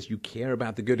ideas, you care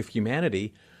about the good of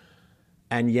humanity,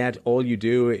 and yet all you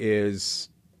do is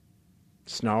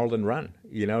snarl and run.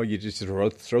 You just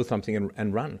throw something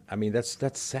and run. I mean, that's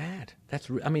sad.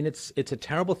 It's a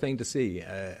terrible thing to see,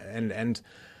 and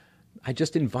I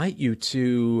just invite you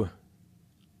to.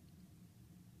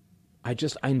 I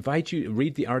invite you to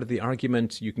read The Art of the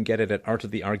Argument. You can get it at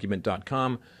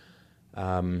artoftheargument.com.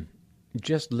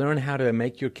 Just learn how to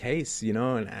make your case,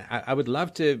 and I would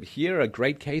love to hear a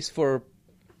great case for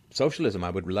socialism.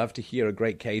 I would love to hear a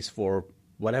great case for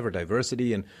whatever,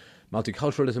 diversity and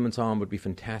multiculturalism and so on would be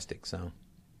fantastic. So,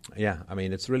 yeah, I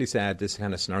mean, it's really sad, this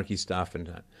kind of snarky stuff.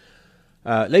 And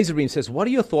Laserbeam says, what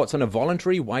are your thoughts on a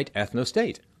voluntary white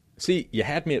ethno-state? See, you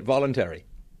had me at voluntary.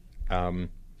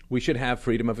 We should have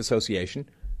freedom of association.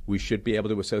 We should be able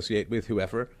to associate with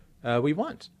whoever we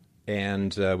want.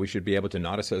 And we should be able to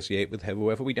not associate with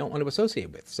whoever we don't want to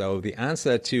associate with. So the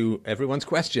answer to everyone's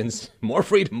questions, more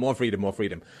freedom, more freedom, more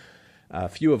freedom.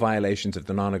 Fewer violations of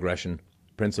the non-aggression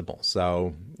principle.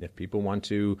 So if people want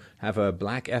to have a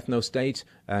black ethno-state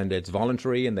and it's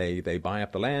voluntary and they buy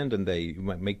up the land and they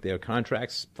make their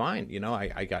contracts, fine.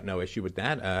 I got no issue with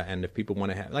that. And if people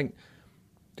want to have,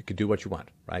 you could do what you want,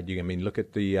 right? Look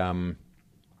at the,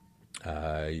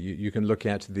 you can look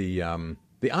at the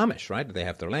Amish, right? They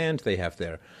have their land, they have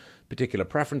their particular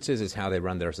preferences, is how they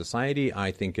run their society,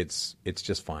 I think it's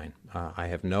just fine. I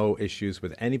have no issues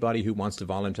with anybody who wants to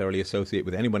voluntarily associate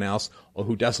with anyone else or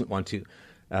who doesn't want to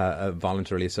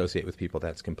voluntarily associate with people.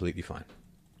 That's completely fine.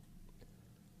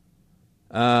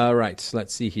 Right,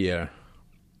 let's see here.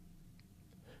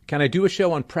 Can I do a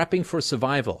show on prepping for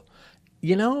survival?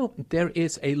 You know, there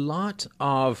is a lot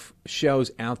of shows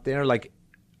out there. Like,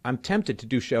 I'm tempted to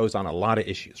do shows on a lot of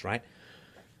issues, right?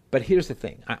 But here's the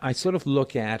thing. I sort of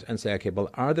look at and say, okay, well,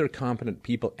 are there competent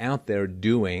people out there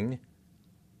doing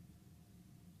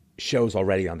shows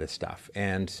already on this stuff?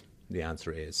 And the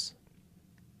answer is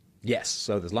yes.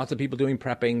 So there's lots of people doing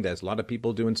prepping. There's a lot of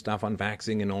people doing stuff on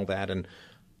vaxxing and all that. And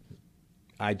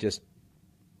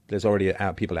there's already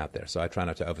people out there. So I try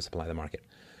not to oversupply the market.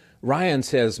 Ryan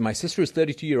says, my sister is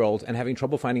 32-year-old and having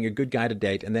trouble finding a good guy to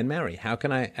date and then marry. How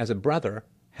can I, as a brother,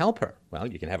 help her?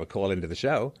 Well, you can have a call into the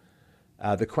show.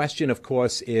 The question, of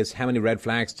course, is how many red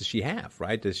flags does she have,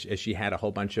 right? Has she had a whole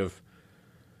bunch of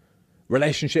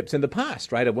relationships in the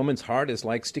past, right? A woman's heart is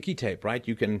like sticky tape, right?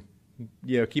 You can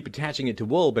keep attaching it to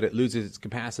wool, but it loses its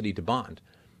capacity to bond,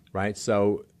 right?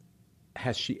 So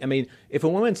has she, I mean, if a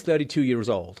woman's 32 years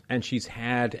old and she's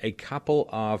had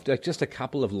just a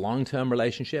couple of long-term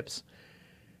relationships,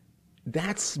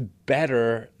 that's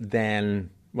better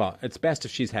than... Well, it's best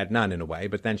if she's had none in a way,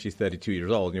 but then she's 32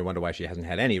 years old and you wonder why she hasn't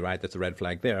had any, right? That's a red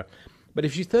flag there. But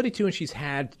if she's 32 and she's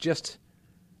had just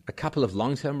a couple of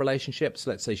long-term relationships,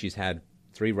 let's say she's had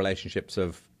 3 relationships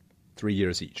of 3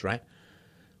 years each, right?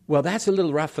 Well, that's a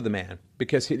little rough for the man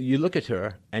because you look at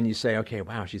her and you say, okay,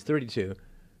 wow, she's 32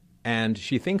 and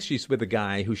she thinks she's with a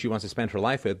guy who she wants to spend her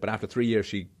life with, but after 3 years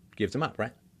she gives him up,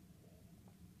 right?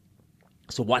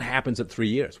 So what happens at 3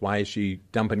 years? Why is she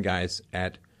dumping guys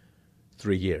at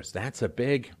 3 years? It's a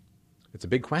big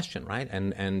question, right?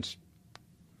 And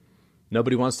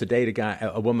nobody wants to date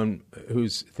a woman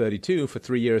who's 32 for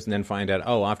 3 years and then find out,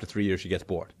 after 3 years she gets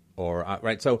bored, or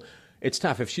right? So it's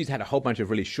tough. If she's had a whole bunch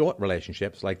of really short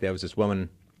relationships, like there was this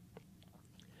woman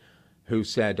who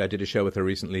said, I did a show with her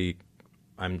recently.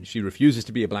 She refuses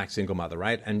to be a black single mother,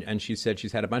 right? And she said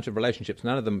she's had a bunch of relationships.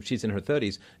 None of them, she's in her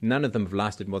 30s. None of them have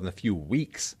lasted more than a few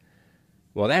weeks.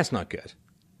 Well, that's not good.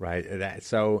 Right.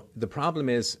 So the problem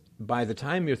is, by the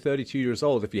time you're 32 years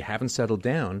old, if you haven't settled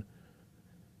down,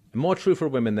 more true for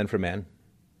women than for men,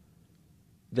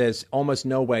 there's almost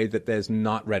no way that there's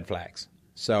not red flags.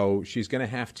 So she's going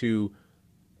to have to,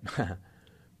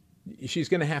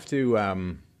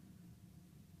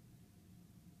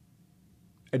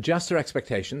 adjust her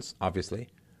expectations, obviously.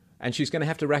 And she's going to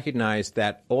have to recognize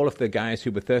that all of the guys who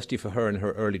were thirsty for her in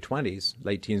her early 20s,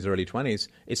 late teens, early 20s,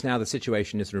 it's now the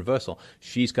situation is reversal.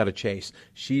 She's got to chase.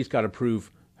 She's got to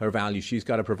prove her value. She's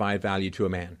got to provide value to a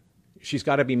man. She's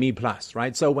got to be me plus,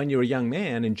 right? So when you're a young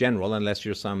man in general, unless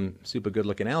you're some super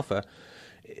good-looking alpha,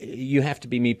 you have to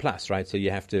be me plus, right? So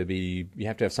you have to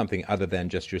have something other than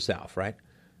just yourself, right?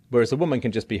 Whereas a woman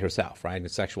can just be herself, right? And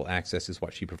sexual access is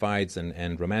what she provides,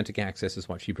 and romantic access is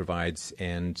what she provides,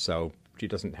 and so she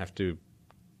doesn't have to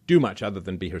do much other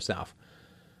than be herself.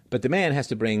 But the man has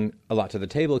to bring a lot to the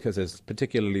table because,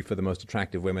 particularly for the most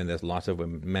attractive women, there's lots of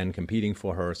men competing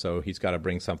for her, so he's got to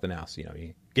bring something else,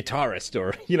 guitarist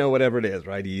or, whatever it is,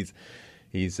 right?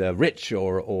 He's rich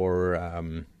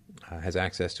or has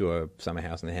access to a summer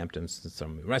house in the Hamptons,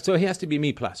 right? So he has to be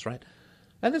me plus, right?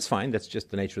 And that's fine. That's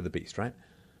just the nature of the beast, right?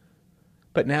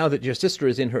 But now that your sister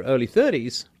is in her early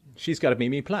 30s, she's got to be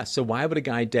me plus. So why would a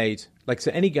guy date? So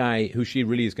any guy who she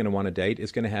really is going to want to date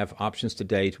is going to have options to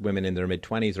date women in their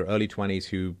mid-20s or early 20s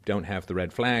who don't have the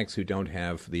red flags, who don't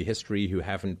have the history, who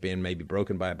haven't been maybe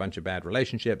broken by a bunch of bad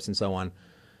relationships and so on.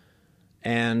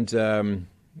 And,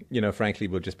 frankly,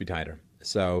 will just be tighter.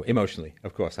 So emotionally,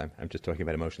 of course, I'm just talking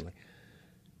about emotionally.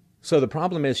 So the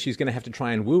problem is she's going to have to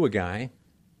try and woo a guy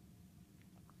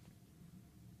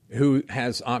who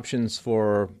has options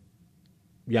for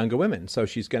younger women. So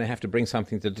she's going to have to bring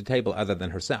something to the table other than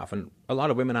herself. And a lot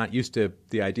of women aren't used to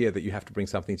the idea that you have to bring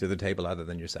something to the table other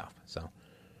than yourself. So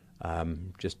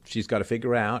she's got to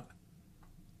figure out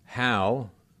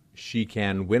how she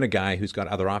can win a guy who's got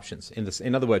other options.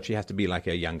 In other words, she has to be like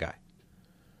a young guy.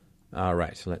 All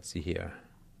right, so let's see here.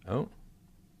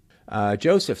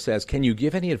 Joseph says, can you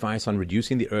give any advice on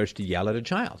reducing the urge to yell at a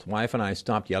child? Wife and I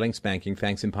stopped yelling, spanking,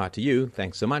 thanks in part to you.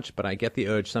 Thanks so much, but I get the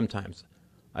urge sometimes.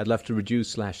 I'd love to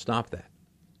reduce/stop that.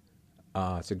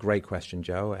 It's a great question,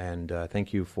 Joe, and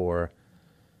thank you for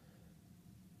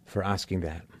asking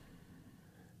that.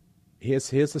 Here's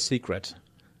the secret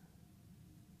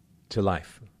to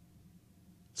life.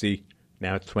 See,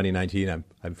 now it's 2019.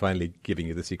 I'm finally giving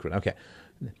you the secret. Okay.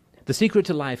 The secret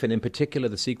to life, and in particular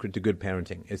the secret to good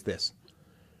parenting, is this.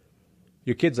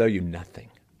 Your kids owe you nothing.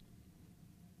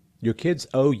 Your kids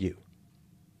owe you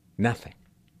nothing.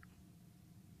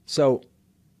 So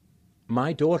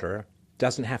my daughter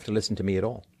doesn't have to listen to me at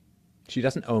all. She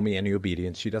doesn't owe me any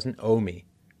obedience. She doesn't owe me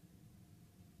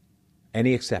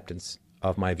any acceptance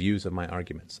of my views, of my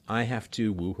arguments. I have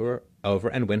to woo her over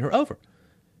and win her over.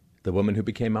 The woman who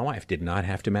became my wife did not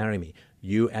have to marry me.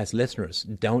 You as listeners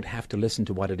don't have to listen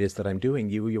to what it is that I'm doing.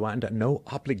 You are under no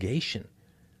obligation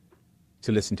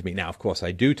to listen to me. Now, of course,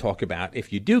 I do talk about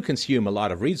if you do consume a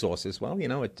lot of resources, well,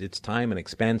 it's time and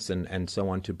expense and so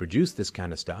on to produce this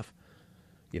kind of stuff.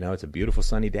 It's a beautiful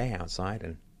sunny day outside,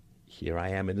 and here I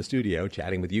am in the studio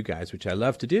chatting with you guys, which I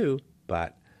love to do,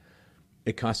 but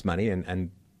it costs money. And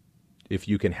if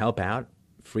you can help out,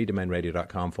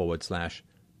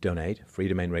 freedomainradio.com/donate,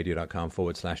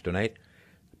 freedomainradio.com/donate.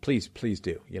 Please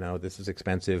do. This is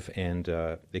expensive, and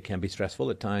it can be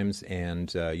stressful at times. And,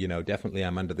 definitely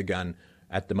I'm under the gun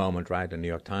at the moment, right? The New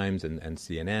York Times and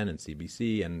CNN and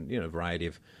CBC and, a variety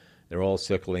of, they're all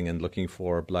circling and looking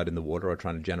for blood in the water or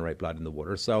trying to generate blood in the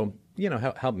water. So,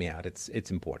 help me out.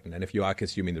 It's important. And if you are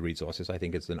consuming the resources, I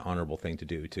think it's an honorable thing to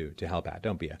do to help out.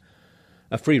 Don't be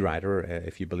a free rider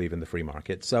if you believe in the free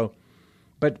market. So,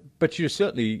 but you're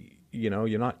certainly,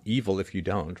 you're not evil if you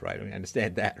don't, right? I mean, I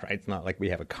understand that, right? It's not like we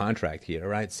have a contract here,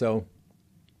 right? So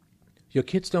your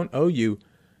kids don't owe you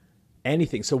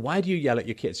anything. So why do you yell at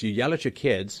your kids? You yell at your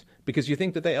kids because you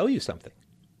think that they owe you something.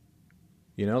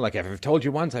 Like if I've told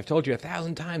you once, I've told you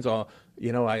 1,000 times, or,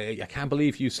 I can't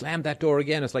believe you slammed that door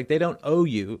again. It's like they don't owe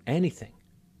you anything.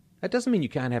 That doesn't mean you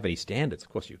can't have any standards. Of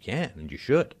course you can, and you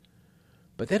should.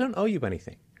 But they don't owe you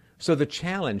anything. So the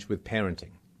challenge with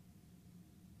parenting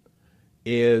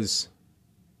is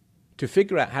to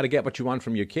figure out how to get what you want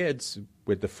from your kids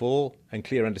with the full and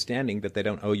clear understanding that they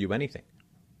don't owe you anything,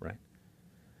 right?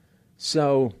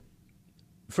 So,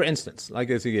 for instance, like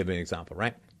let's give an example,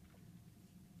 right?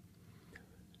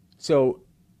 So,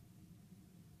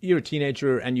 you're a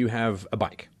teenager and you have a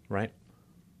bike, right?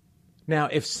 Now,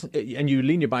 and you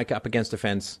lean your bike up against a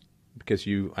fence because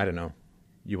you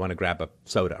want to grab a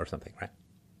soda or something, right?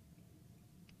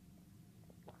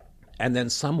 And then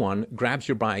someone grabs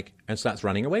your bike and starts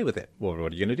running away with it. Well,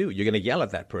 what are you going to do? You're going to yell at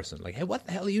that person, like, hey, what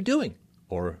the hell are you doing?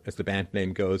 Or as the band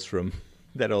name goes from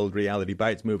that old Reality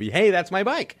Bites movie, hey, that's my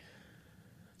bike.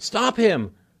 Stop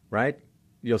him, right?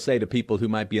 You'll say to people who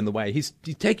might be in the way, he's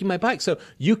taking my bike. So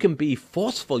you can be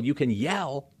forceful, you can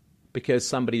yell because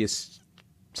somebody is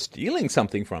stealing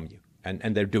something from you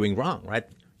and they're doing wrong, right?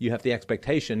 You have the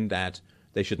expectation that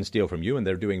they shouldn't steal from you and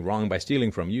they're doing wrong by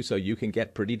stealing from you, so you can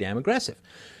get pretty damn aggressive.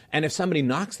 And if somebody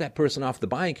knocks that person off the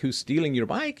bike who's stealing your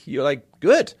bike, you're like,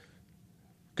 good.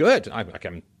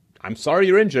 I'm sorry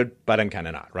you're injured, but I'm kind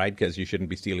of not, right? Because you shouldn't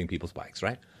be stealing people's bikes,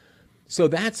 right? So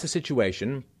that's a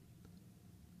situation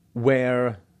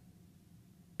where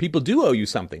people do owe you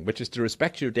something, which is to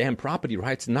respect your damn property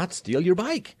rights and not steal your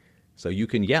bike. So you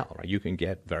can yell, right? You can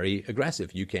get very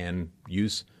aggressive. You can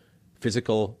use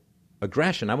physical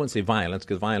aggression. I wouldn't say violence,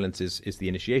 because violence is the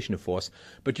initiation of force,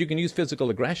 but you can use physical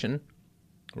aggression,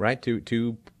 right,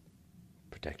 to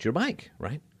protect your bike,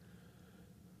 right?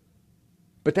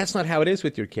 But that's not how it is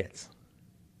with your kids.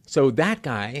 So that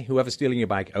guy, whoever's stealing your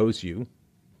bike, owes you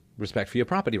respect for your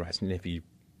property rights. And if he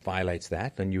violates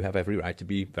that, then you have every right to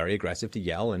be very aggressive, to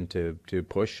yell and to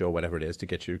push or whatever it is to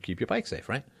keep your bike safe,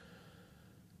 right?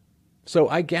 So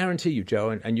I guarantee you, Joe,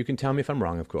 and you can tell me if I'm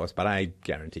wrong, of course, but I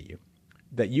guarantee you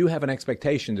that you have an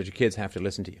expectation that your kids have to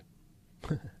listen to you,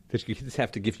 that your kids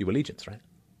have to give you allegiance, right?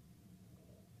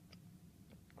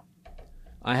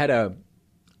 I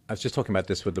was just talking about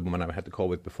this with the woman I had the call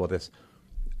with before this.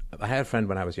 I had a friend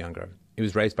when I was younger. He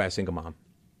was raised by a single mom.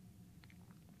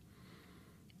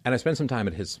 And I spent some time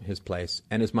at his place,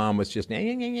 and his mom was just,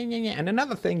 and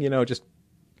another thing, just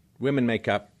women make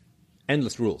up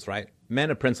endless rules, right? Men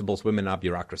are principles, women are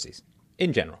bureaucracies,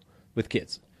 in general, with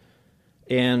kids.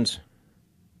 And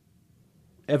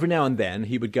every now and then,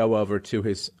 he would go over to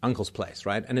his uncle's place,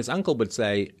 right? And his uncle would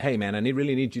say, hey, man, I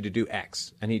really need you to do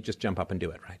X. And he'd just jump up and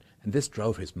do it, right? And this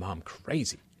drove his mom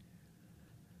crazy.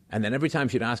 And then every time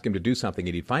she'd ask him to do something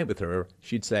and he'd fight with her,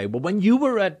 she'd say, well, when you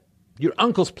were at your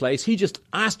uncle's place, he just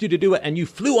asked you to do it and you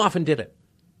flew off and did it.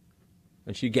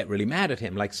 And she'd get really mad at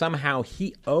him, like somehow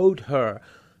he owed her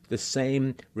the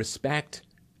same respect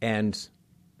and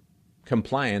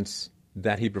compliance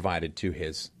that he provided to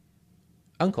his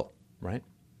uncle, right?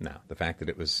 Now, the fact that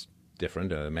it was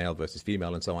different, male versus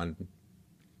female and so on.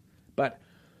 But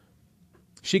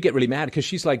she'd get really mad because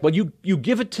she's like, well, you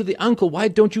give it to the uncle. Why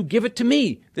don't you give it to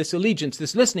me? This allegiance,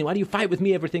 this listening. Why do you fight with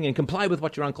me everything and comply with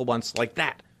what your uncle wants like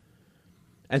that?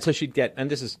 And so she'd get,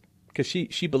 and this is because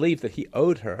she believed that he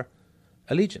owed her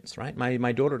allegiance, right?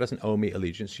 My daughter doesn't owe me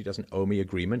allegiance. She doesn't owe me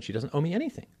agreement. She doesn't owe me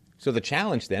anything. So the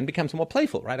challenge then becomes more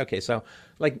playful, right? Okay, so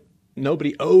like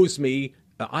nobody owes me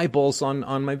eyeballs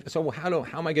on my... So how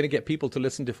am I going to get people to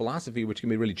listen to philosophy, which can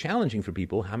be really challenging for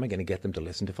people? How am I going to get them to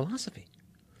listen to philosophy?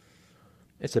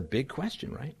 It's a big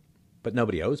question, right? But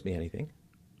nobody owes me anything.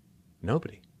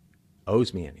 Nobody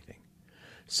owes me anything.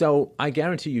 So I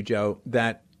guarantee you, Joe,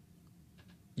 that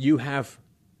you have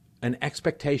an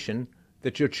expectation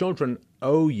that your children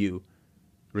owe you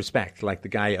respect, like the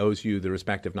guy owes you the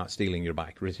respect of not stealing your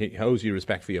bike, he owes you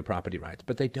respect for your property rights,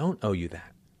 but they don't owe you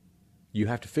that. You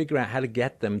have to figure out how to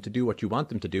get them to do what you want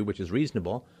them to do, which is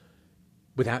reasonable,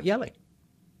 without yelling,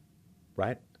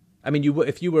 right? I mean,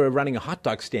 if you were running a hot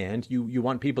dog stand, you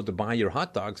want people to buy your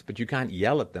hot dogs, but you can't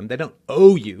yell at them. They don't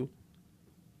owe you,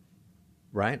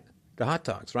 right? The hot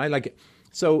dogs, right? Like,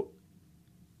 so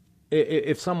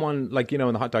if someone, like, in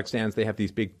the hot dog stands, they have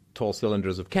these big, tall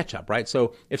cylinders of ketchup, right?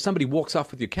 So if somebody walks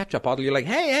off with your ketchup bottle, you're like,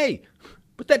 hey,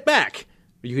 put that back.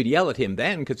 You could yell at him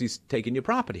then because he's taking your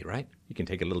property, right? You can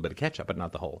take a little bit of ketchup, but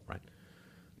not the whole, right?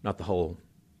 Not the whole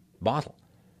bottle.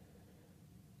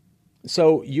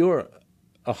 So you're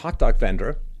a hot dog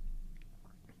vendor.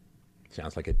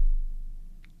 Sounds like a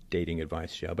dating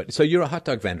advice show. But so you're a hot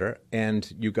dog vendor, and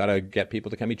you got to get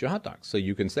people to come eat your hot dogs. So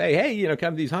you can say, hey,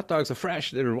 come, these hot dogs are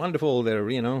fresh. They're wonderful.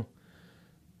 They're,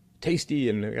 tasty,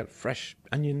 and they got fresh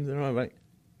onions and all that.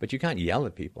 But you can't yell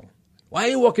at people. Why are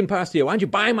you walking past here? Why don't you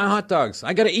buy my hot dogs?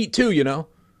 I got to eat too,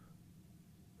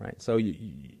 Right? So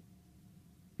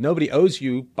nobody owes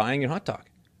you buying your hot dog.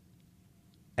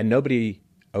 And nobody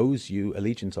owes you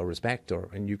allegiance or respect,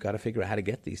 and you've got to figure out how to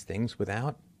get these things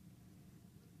without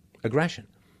aggression.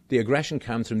 The aggression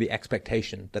comes from the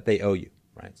expectation that they owe you,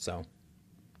 right? So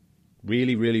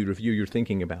really, really review your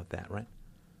thinking about that, right?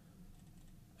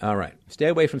 All right. Stay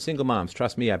away from single moms.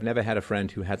 Trust me, I've never had a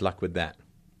friend who had luck with that.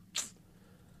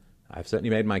 I've certainly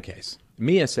made my case.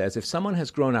 Mia says, if someone has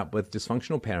grown up with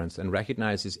dysfunctional parents and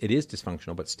recognizes it is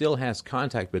dysfunctional but still has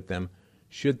contact with them,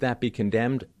 should that be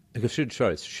condemned?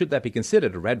 Should that be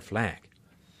considered a red flag?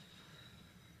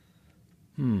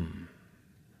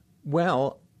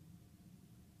 Well,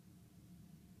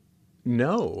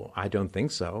 no, I don't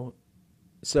think so.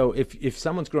 So if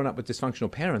someone's grown up with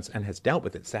dysfunctional parents and has dealt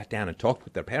with it, sat down and talked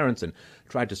with their parents and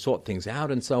tried to sort things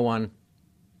out and so on,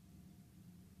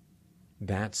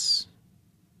 that's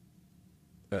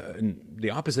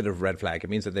the opposite of red flag. It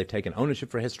means that they've taken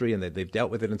ownership for history and that they've dealt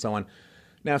with it and so on.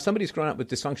 Now, if somebody's grown up with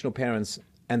dysfunctional parents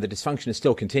and the dysfunction is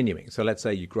still continuing, so let's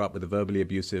say you grew up with a verbally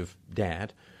abusive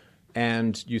dad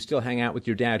and you still hang out with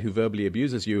your dad who verbally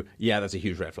abuses you, yeah, that's a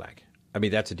huge red flag. I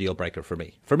mean, that's a deal breaker for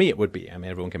me. For me, it would be. I mean,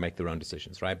 everyone can make their own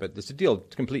decisions, right? But it's a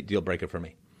complete deal breaker for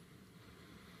me.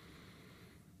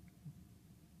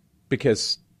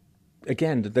 Because,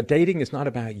 again, the dating is not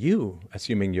about you,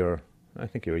 assuming I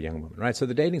think you're a young woman, right? So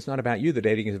the dating is not about you. The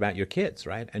dating is about your kids,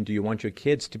 right? And do you want your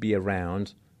kids to be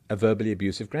around a verbally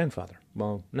abusive grandfather?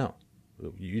 Well, no.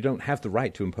 You don't have the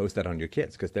right to impose that on your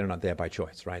kids because they're not there by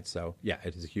choice, right? So, yeah,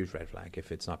 it is a huge red flag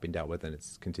if it's not been dealt with and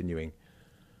it's continuing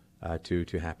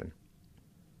to happen.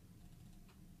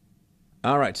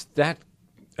 All right, that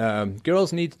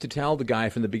girls need to tell the guy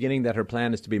from the beginning that her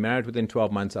plan is to be married within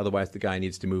 12 months, otherwise the guy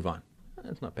needs to move on.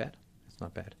 That's not bad. That's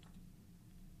not bad.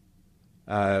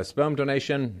 Sperm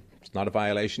donation, it's not a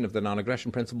violation of the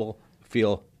non-aggression principle.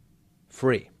 Feel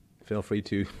free. Feel free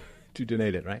to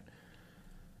donate it, right?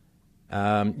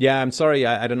 Yeah, I'm sorry.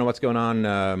 I don't know what's going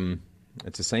on.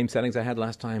 It's the same settings I had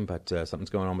last time, but something's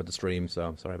going on with the stream, so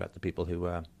I'm sorry about the people who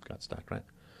got stuck, right?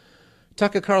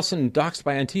 Tucker Carlson doxxed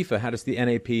by Antifa. How does the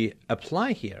NAP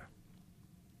apply here?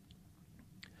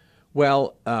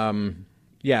 Well,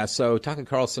 yeah, so Tucker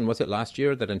Carlson, was it last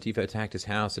year that Antifa attacked his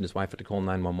house and his wife had to call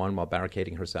 911 while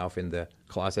barricading herself in the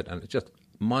closet? And it's just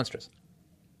monstrous.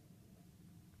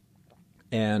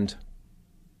 And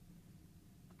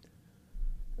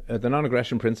the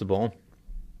non-aggression principle,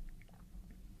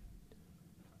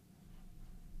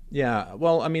 yeah,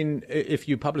 well, I mean, if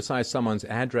you publicize someone's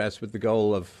address with the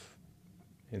goal of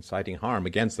inciting harm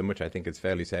against them, which I think is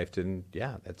fairly safe to,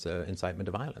 yeah, that's incitement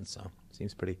to violence. So it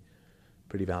seems pretty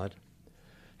valid.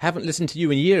 Haven't listened to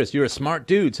you in years. You're a smart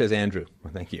dude, says Andrew.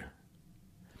 Well, thank you.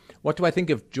 What do I think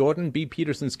of Jordan B.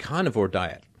 Peterson's carnivore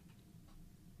diet?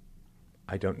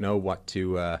 I don't know what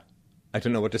to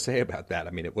say about that. I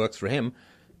mean, it works for him,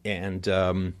 and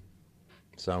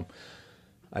so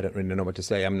I don't really know what to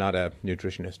say. I'm not a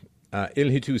nutritionist.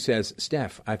 Ilhitu says,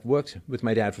 Steph, I've worked with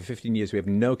my dad for 15 years. We have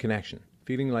no connection.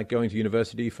 Feeling like going to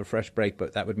university for fresh break,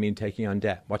 but that would mean taking on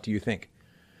debt. What do you think?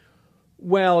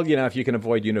 Well, if you can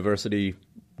avoid university,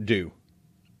 do.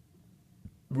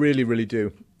 Really, really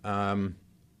do.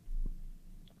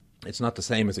 It's not the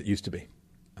same as it used to be.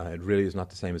 It really is not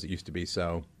the same as it used to be.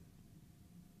 So,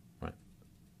 right.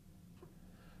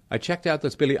 I checked out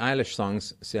those Billie Eilish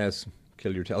songs, says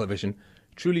Kill Your Television.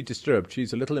 Truly disturbed.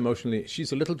 She's a little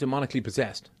demonically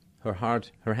possessed. Her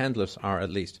handlers are, at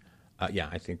least. Yeah,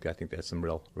 I think there's some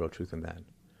real truth in that.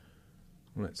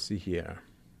 Let's see here.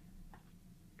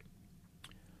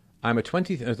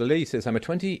 The lady says, I'm a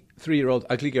 23-year-old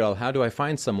ugly girl. How do I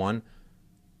find someone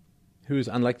who's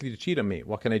unlikely to cheat on me?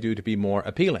 What can I do to be more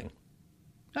appealing?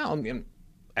 Well,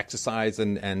 exercise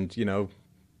and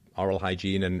oral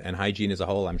hygiene and hygiene as a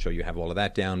whole. I'm sure you have all of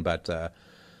that down, but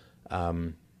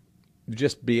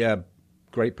just be a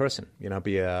great person.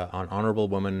 Be an honorable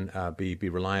woman, be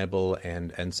reliable,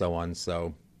 and so on.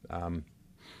 So,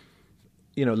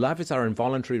 love is our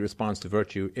involuntary response to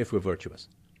virtue if we're virtuous.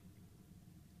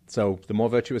 So the more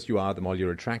virtuous you are, the more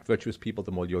you'll attract virtuous people,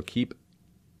 the more you'll keep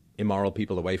immoral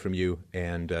people away from you.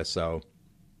 And so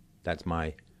that's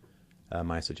my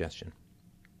suggestion.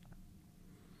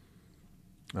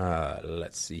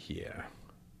 Let's see here.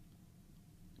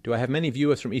 Do I have many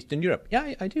viewers from Eastern Europe?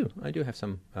 Yeah, I do. I do have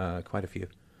some, quite a few.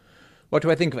 What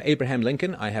do I think of Abraham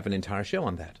Lincoln? I have an entire show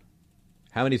on that.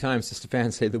 How many times does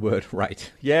Stefan say the word right?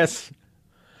 Yes.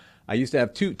 I used to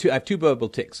have I have two verbal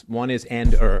tics. One is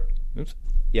and Oops.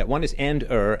 Yeah, one is and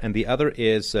and the other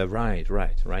is right.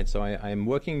 So I'm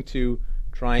working to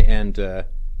try and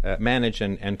manage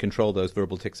and control those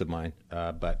verbal tics of mine.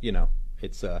 But,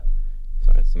 it's... sorry,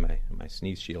 it's my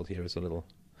sneeze shield here is a little...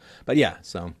 But yeah,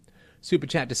 so... Super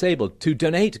Chat disabled. To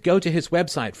donate, go to his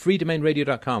website,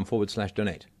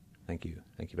 freedomainradio.com/donate. Thank you.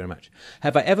 Thank you very much.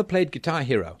 Have I ever played Guitar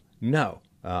Hero? No,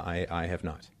 I have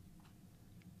not.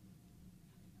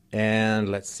 And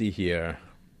let's see here.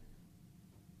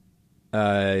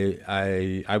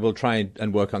 I will try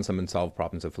and work on some unsolved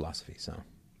problems of philosophy. So,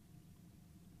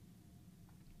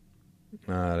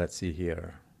 let's see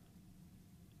here.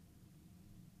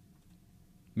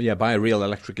 But yeah, buy a real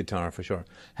electric guitar for sure.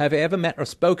 Have I ever met or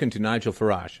spoken to Nigel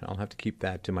Farage? I'll have to keep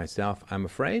that to myself, I'm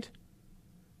afraid.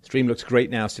 Stream looks great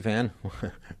now, Stefan.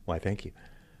 Why, thank you.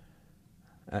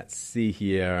 Let's see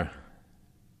here.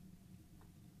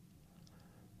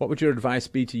 What would your advice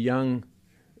be to young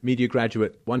media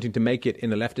graduate wanting to make it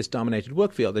in a leftist-dominated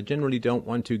work field that generally don't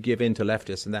want to give in to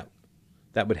leftists and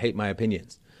that would hate my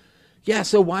opinions? Yeah,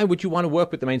 so why would you want to work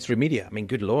with the mainstream media? I mean,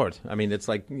 good Lord. I mean, it's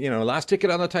like, last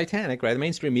ticket on the Titanic, right? The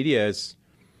mainstream media is,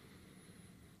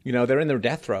 they're in their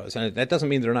death throes. And that doesn't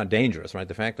mean they're not dangerous, right?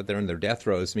 The fact that they're in their death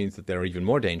throes means that they're even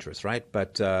more dangerous, right?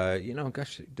 But,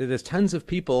 gosh, there's tons of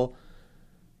people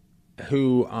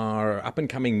who are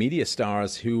up-and-coming media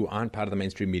stars who aren't part of the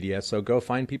mainstream media. So go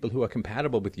find people who are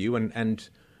compatible with you and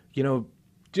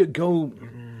go,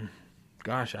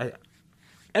 gosh,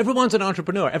 everyone's an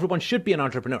entrepreneur. Everyone should be an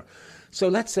entrepreneur. So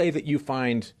let's say that you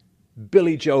find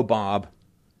Billy Joe Bob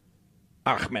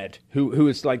Ahmed, who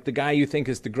is like the guy you think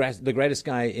is the greatest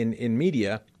guy in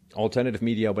media, alternative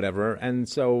media, whatever. And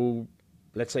so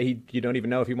let's say you don't even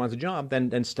know if he wants a job.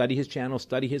 Then study his channel,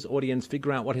 study his audience,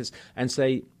 figure out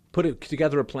put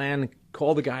together a plan,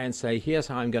 call the guy and say, here's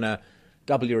how I'm going to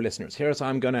double your listeners. Here's how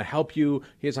I'm going to help you.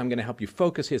 Here's how I'm going to help you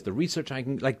focus. Here's the research I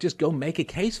can, just go make a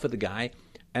case for the guy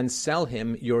and sell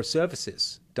him your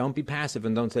services. Don't be passive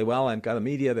and don't say, well, I've got a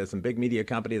media. There's some big media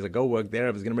companies that go work there.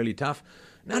 If it's going to be really tough.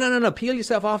 No. Peel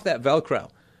yourself off that Velcro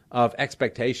of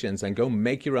expectations and go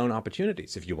make your own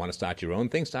opportunities. If you want to start your own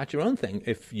thing, start your own thing.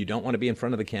 If you don't want to be in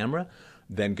front of the camera,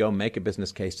 then go make a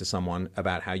business case to someone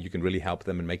about how you can really help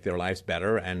them and make their lives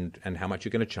better and how much you're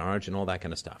going to charge and all that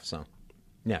kind of stuff. So,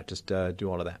 yeah, just do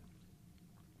all of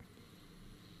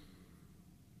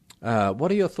that.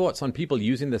 What are your thoughts on people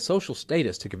using their social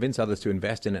status to convince others to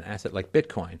invest in an asset like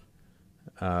Bitcoin?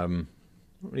 I don't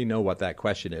really know what that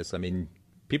question is. I mean,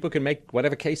 people can make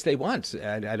whatever case they want.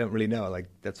 I don't really know.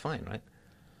 That's fine, right?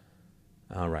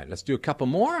 All right, let's do a couple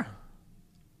more.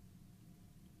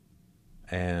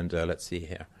 And let's see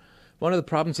here. One of the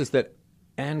problems is that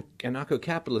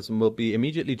anarcho-capitalism will be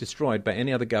immediately destroyed by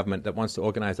any other government that wants to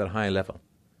organize at a higher level.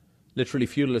 Literally,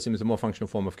 feudalism is a more functional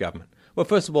form of government. Well,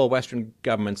 first of all, Western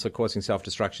governments are causing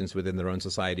self-destructions within their own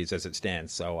societies as it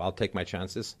stands, so I'll take my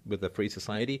chances with a free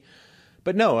society.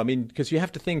 But no, I mean, because you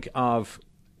have to think of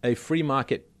a free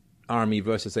market army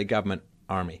versus a government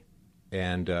army.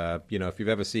 And, if you've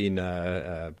ever seen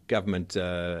government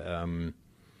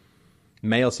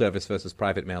mail service versus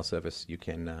private mail service, you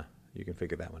can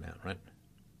figure that one out, right?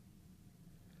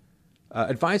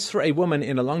 Advice for a woman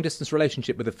in a long-distance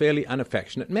relationship with a fairly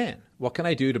unaffectionate man. What can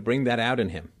I do to bring that out in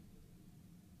him?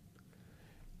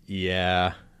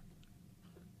 Yeah.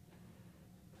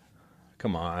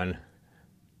 Come on.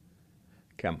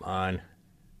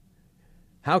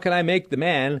 How can I make the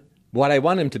man what I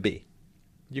want him to be?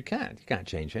 You can't. You can't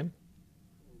change him.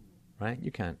 Right?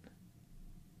 You can't.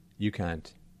 You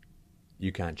can't.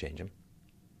 You can't change him.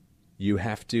 You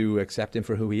have to accept him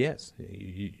for who he is.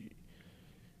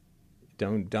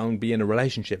 Don't be in a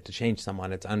relationship to change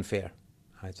someone. It's unfair.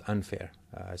 It's unfair.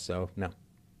 No,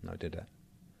 did that.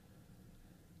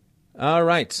 All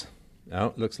right.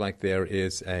 Oh, looks like there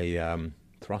is a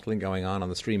throttling going on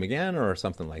the stream again, or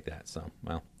something like that. So,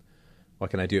 well,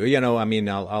 what can I do?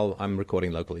 I'm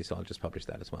recording locally, so I'll just publish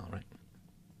that as well, right?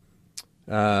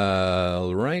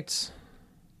 All right.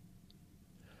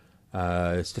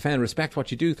 Stefan, respect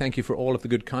what you do. Thank you for all of the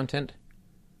good content.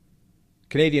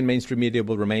 Canadian mainstream media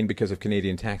will remain because of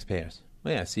Canadian taxpayers.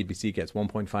 Well, yeah, CBC gets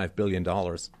 $1.5 billion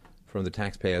from the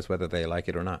taxpayers, whether they like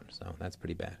it or not. So that's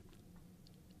pretty bad.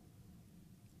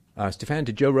 Stefan,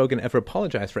 did Joe Rogan ever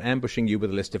apologize for ambushing you with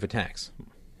a list of attacks?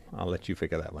 I'll let you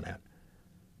figure that one out.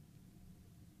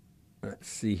 Let's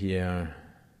see here.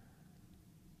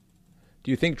 Do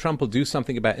you think Trump will do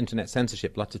something about internet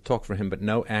censorship? Lots of talk for him, but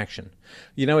no action.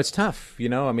 It's tough.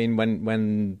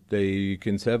 When the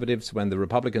conservatives, when the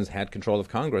Republicans had control of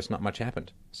Congress, not much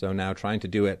happened. So now trying to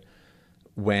do it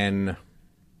when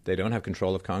they don't have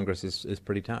control of Congress is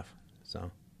pretty tough. So,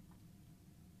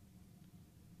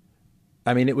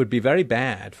 it would be very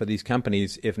bad for these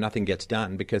companies if nothing gets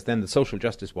done, because then the social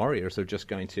justice warriors are just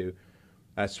going to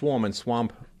swarm and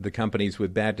swamp the companies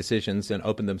with bad decisions and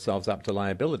open themselves up to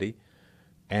liability.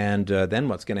 And then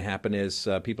what's going to happen is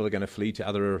people are going to flee to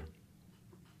other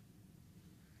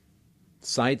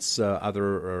sites,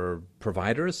 other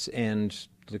providers, and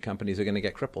the companies are going to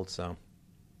get crippled. So,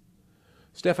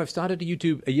 Steph, I've started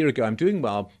YouTube a year ago. I'm doing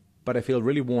well, but I feel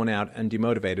really worn out and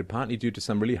demotivated, partly due to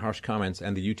some really harsh comments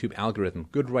and the YouTube algorithm.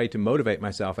 Good way to motivate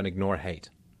myself and ignore hate.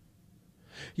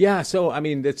 Yeah, so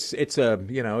it's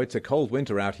a cold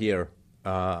winter out here.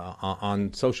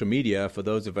 On social media, for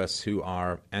those of us who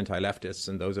are anti-leftists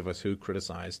and those of us who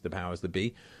criticize the powers that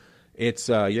be, it's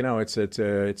a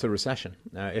recession,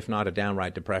 if not a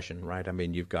downright depression, right?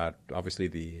 You've got obviously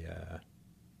the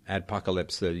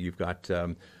adpocalypse, you've got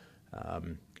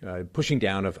pushing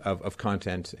down of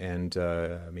content, and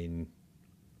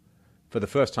for the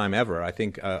first time ever, I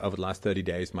think over the last 30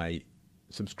 days, my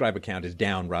subscriber count is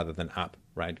down rather than up,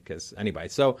 right? Because anyway,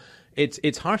 so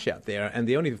it's harsh out there, and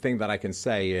the only thing that I can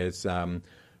say is the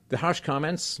harsh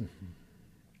comments.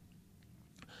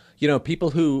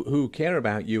 People who care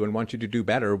about you and want you to do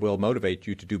better will motivate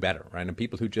you to do better, right? And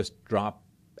people who just drop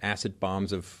acid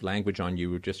bombs of language on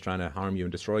you are just trying to harm you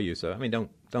and destroy you. So don't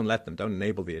let them. Don't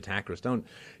enable the attackers. Don't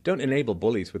enable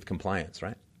bullies with compliance,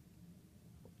 right?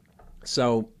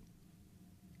 So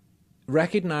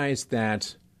recognize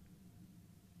that.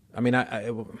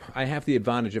 I have the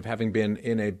advantage of having been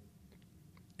in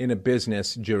a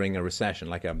business during a recession,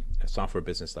 like a software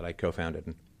business that I co-founded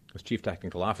and was chief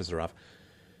technical officer of.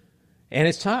 And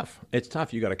it's tough. It's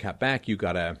tough. You got to cut back. You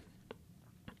got to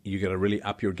really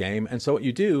up your game. And so what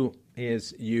you do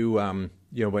is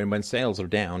when sales are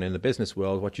down in the business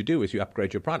world, what you do is you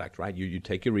upgrade your product, right? You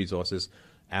take your resources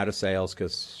out of sales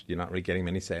because you're not really getting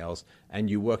many sales, and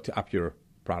you work to up your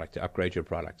product, to upgrade your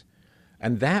product.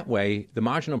 And that way, the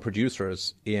marginal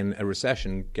producers in a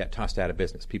recession get tossed out of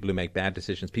business. People who make bad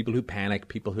decisions, people who panic,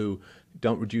 people who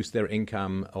don't reduce their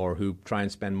income or who try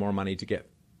and spend more money to get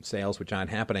sales which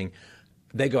aren't happening,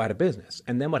 they go out of business.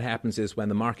 And then what happens is when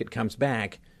the market comes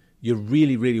back, you're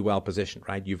really, really well positioned,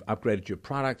 right? You've upgraded your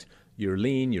product, you're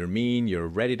lean, you're mean, you're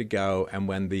ready to go. And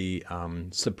when the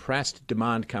suppressed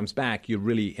demand comes back, you're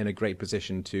really in a great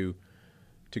position to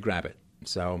grab it.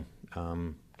 So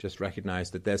just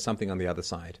recognize that there's something on the other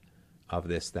side of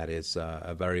this that is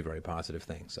a very, very positive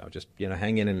thing. So just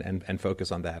hang in and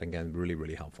focus on that. Again, really,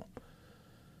 really helpful.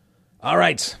 All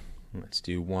right, let's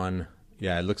do one.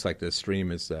 Yeah, it looks like the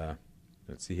stream is.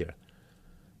 Let's see here.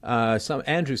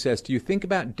 Andrew says, do you think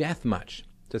about death much?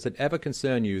 Does it ever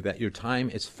concern you that your time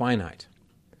is finite?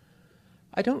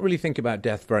 I don't really think about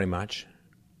death very much,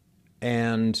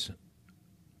 and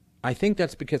I think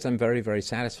that's because I'm very, very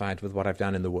satisfied with what I've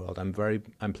done in the world.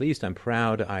 I'm pleased. I'm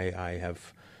proud. I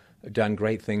have done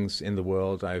great things in the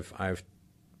world. I've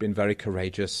been very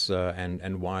courageous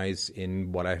and wise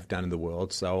in what I've done in the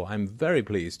world. So I'm very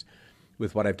pleased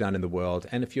with what I've done in the world.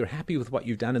 And if you're happy with what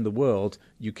you've done in the world,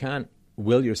 you can't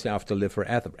will yourself to live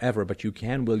forever, but you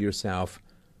can will yourself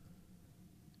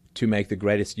to make the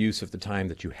greatest use of the time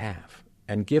that you have.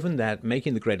 And given that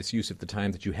making the greatest use of the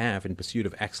time that you have in pursuit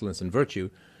of excellence and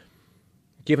virtue,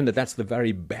 given that that's the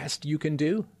very best you can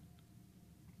do,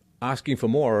 asking for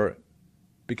more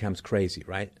becomes crazy,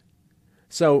 right?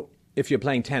 So if you're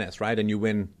playing tennis, right, and you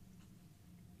win,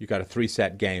 You got a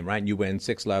 3-set game, right? And you win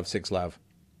 6-love, 6-love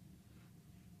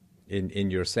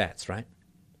in your sets, right?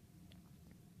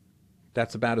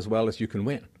 That's about as well as you can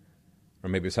win. Or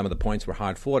maybe some of the points were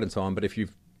hard fought and so on. But if you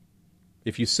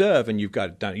serve and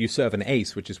you serve an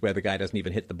ace, which is where the guy doesn't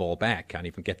even hit the ball back, can't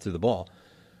even get to the ball,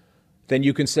 then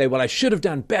you can say, well, I should have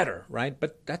done better, right?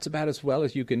 But that's about as well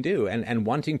as you can do. And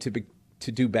wanting to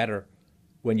do better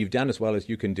when you've done as well as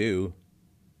you can do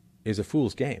is a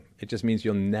fool's game. It just means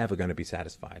you're never going to be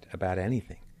satisfied about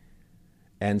anything.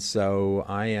 And so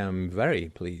I am very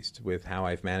pleased with how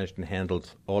I've managed and handled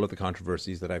all of the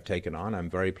controversies that I've taken on. I'm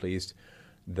very pleased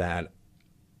that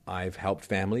I've helped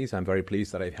families. I'm very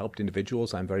pleased that I've helped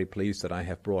individuals. I'm very pleased that I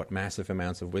have brought massive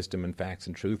amounts of wisdom and facts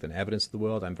and truth and evidence to the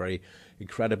world. I'm very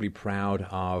incredibly proud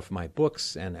of my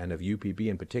books and of UPB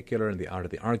in particular, and The Art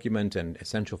of the Argument and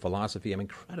Essential Philosophy. I'm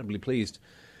incredibly pleased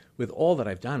with all that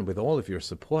I've done, with all of your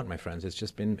support, my friends.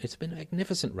 It's been a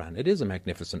magnificent run. It is a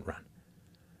magnificent run.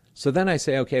 So then I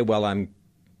say, okay, well, I'm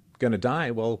going to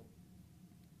die. Well,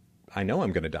 I know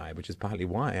I'm going to die, which is partly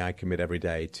why I commit every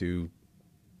day to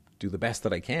do the best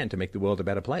that I can to make the world a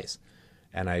better place.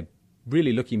 And I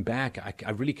really, looking back,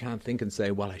 I really can't think and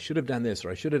say, well, I should have done this or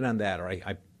I should have done that. Or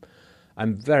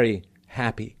I'm very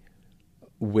happy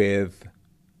with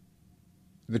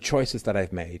the choices that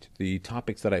I've made, the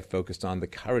topics that I've focused on, the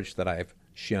courage that I've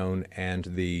shown, and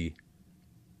the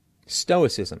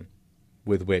stoicism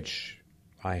with which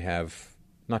I have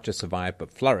not just survived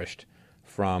but flourished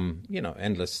from,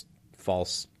 endless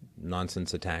false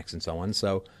nonsense attacks and so on.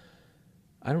 So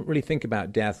I don't really think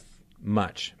about death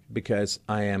much because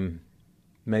I am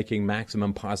making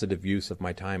maximum positive use of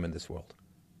my time in this world.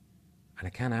 And I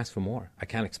can't ask for more. I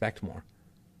can't expect more.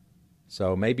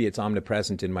 So maybe it's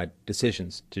omnipresent in my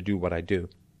decisions to do what I do,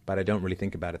 but I don't really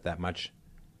think about it that much.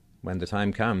 When the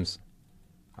time comes,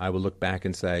 I will look back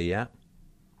and say, yeah,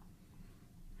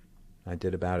 I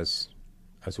did about as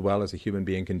well as a human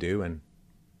being can do, and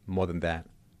more than that,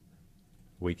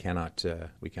 we cannot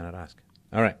ask.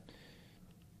 All right.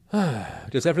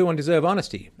 Does everyone deserve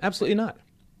honesty? Absolutely not.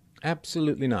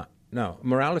 Absolutely not. No.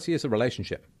 Morality is a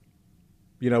relationship.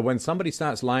 When somebody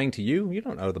starts lying to you, you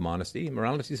don't owe them honesty.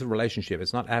 Morality is a relationship.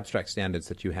 It's not abstract standards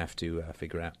that you have to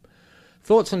figure out.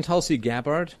 Thoughts on Tulsi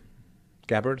Gabbard?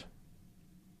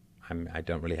 I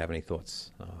don't really have any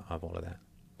thoughts of all of that.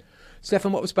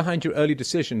 Stefan, what was behind your early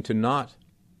decision to not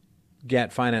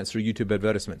get finance through YouTube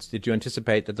advertisements? Did you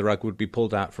anticipate that the rug would be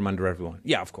pulled out from under everyone?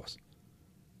 Yeah, of course.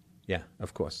 Yeah,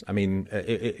 of course. I mean,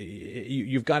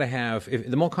 you've got to have...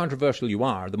 the more controversial you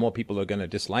are, the more people are going to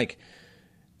dislike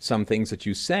some things that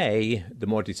you say, the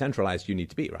more decentralized you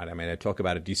need to be, right? I mean, I talk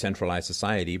about a decentralized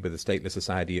society with a stateless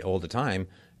society all the time.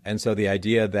 And so the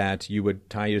idea that you would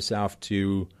tie yourself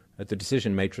to the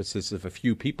decision matrices of a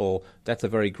few people, that's a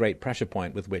very great pressure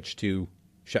point with which to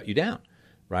shut you down,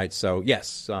 right? So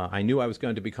yes, I knew I was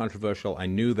going to be controversial. I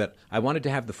knew that I wanted to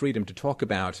have the freedom to talk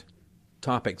about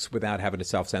topics without having to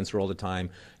self-censor all the time.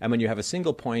 And when you have a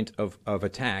single point of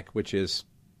attack, which is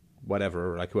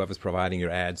whatever, like whoever's providing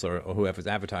your ads or whoever's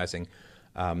advertising,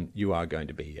 you are going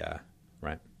to be,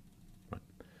 right.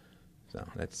 So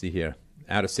let's see here.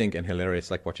 Out of sync and hilarious,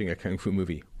 like watching a kung fu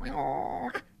movie.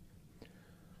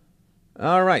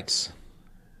 All right.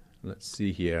 Let's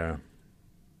see here.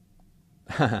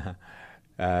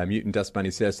 Mutant Dust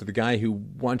Bunny says, to the guy who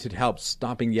wanted help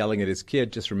stopping yelling at his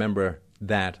kid, just remember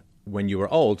that when you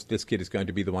are old, this kid is going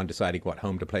to be the one deciding what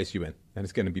home to place you in. And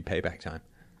it's going to be payback time.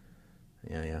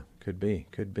 Yeah. Could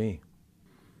be.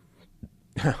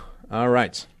 All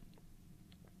right.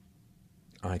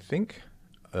 I think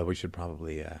we should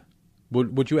probably...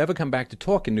 Would you ever come back to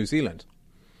talk in New Zealand?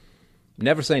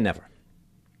 Never say never.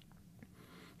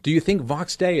 Do you think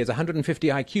Vox Day is 150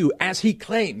 IQ, as he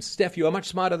claims? Steph, you are much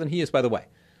smarter than he is, by the way.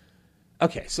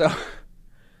 Okay, so...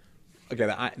 Okay,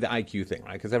 the IQ thing,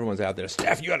 right? Because everyone's out there,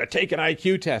 Steph, you got to take an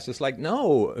IQ test. It's like,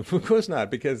 no, of course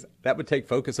not, because that would take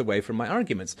focus away from my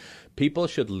arguments. People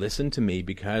should listen to me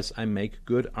because I make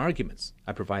good arguments.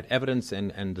 I provide evidence,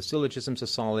 and the syllogisms are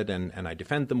solid, and I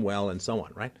defend them well, and so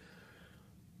on, right?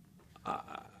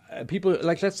 People,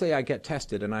 like, let's say I get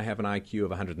tested and I have an IQ of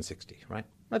 160, right?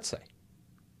 Let's say.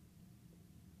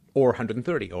 Or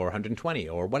 130, or 120,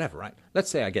 or whatever, right? Let's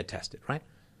say I get tested, right?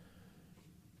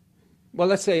 Well,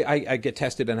 let's say I get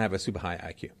tested and have a super high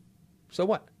IQ. So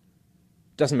what?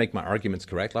 Doesn't make my arguments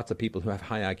correct. Lots of people who have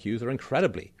high IQs are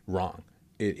incredibly wrong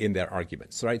in their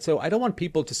arguments, right? So I don't want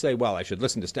people to say, well, I should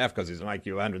listen to Steph because he's an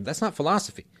IQ 100. That's not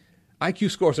philosophy.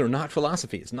 IQ scores are not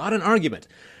philosophy. It's not an argument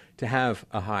to have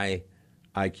a high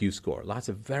IQ score. Lots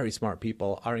of very smart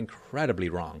people are incredibly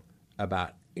wrong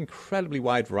about incredibly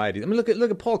wide varieties. I mean, look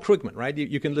at Paul Krugman, right?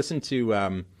 You can listen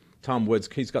to Tom Woods.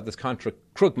 He's got this Contra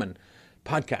Krugman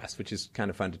podcast, which is kind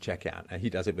of fun to check out. He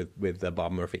does it with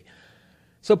Bob Murphy.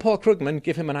 So Paul Krugman,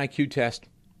 give him an IQ test.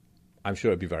 I'm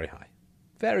sure it'd be very high.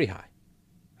 Very high.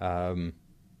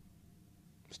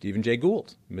 Stephen Jay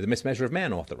Gould, the Mismeasure of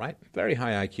Man author, right? Very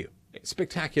high IQ.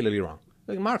 Spectacularly wrong.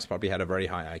 Marx probably had a very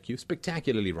high IQ.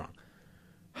 Spectacularly wrong.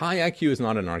 High IQ is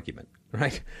not an argument,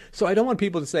 right? So I don't want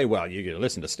people to say, well, you got to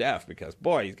listen to Steph because,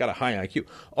 boy, he's got a high IQ.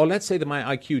 Or let's say that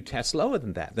my IQ tests lower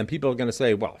than that. Then people are going to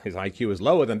say, well, his IQ is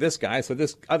lower than this guy, so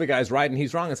this other guy's right and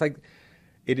he's wrong. It's like,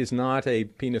 it is not a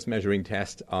penis measuring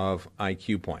test of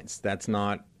IQ points. That's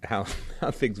not how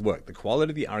things work. The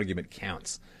quality of the argument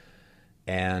counts.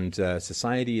 And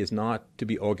society is not to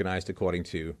be organized according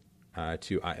to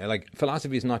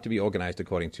philosophy is not to be organized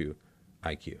according to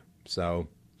IQ. So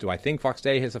do I think Fox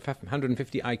Day has a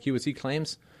 150 IQ as he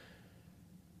claims?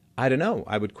 I don't know.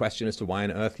 I would question as to why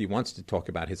on earth he wants to talk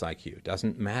about his IQ. It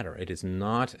doesn't matter. It is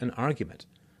not an argument.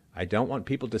 I don't want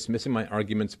people dismissing my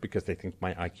arguments because they think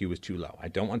my IQ is too low. I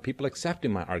don't want people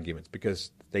accepting my arguments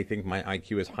because they think my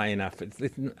IQ is high enough.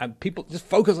 People just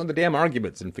focus on the damn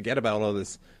arguments and forget about all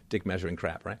this dick measuring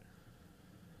crap, right?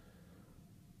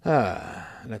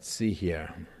 Let's see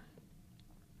here.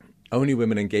 Only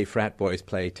women and gay frat boys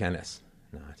play tennis.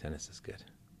 No, tennis is good.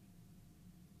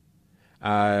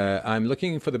 I'm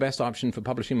looking for the best option for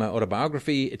publishing my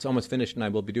autobiography. It's almost finished and I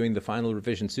will be doing the final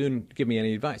revision soon. Give me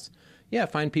any advice. Yeah,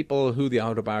 find people who the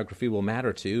autobiography will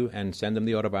matter to and send them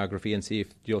the autobiography and see if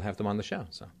you'll have them on the show.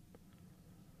 So,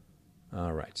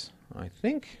 all right. I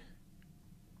think.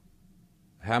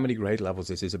 How many grade levels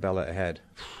is Isabella ahead?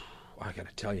 I got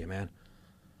to tell you, man.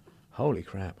 Holy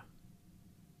crap.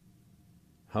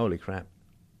 Holy crap.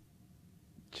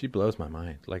 She blows my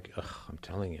mind. Like, I'm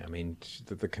telling you. I mean,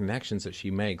 the connections that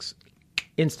she makes,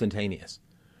 instantaneous.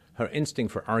 Her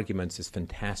instinct for arguments is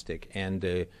fantastic.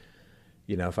 And,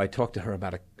 if I talk to her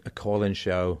about a call-in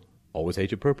show, always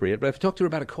age appropriate, but if I talk to her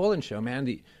about a call-in show,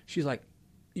 man, she's like,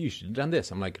 you should have done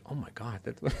this. I'm like, oh my God.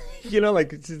 That's,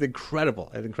 it's just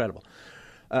incredible. It's incredible.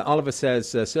 Oliver says,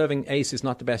 serving ace is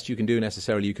not the best you can do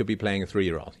necessarily. You could be playing a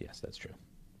 3-year-old. Yes, that's true.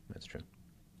 That's true.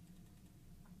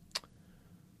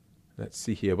 Let's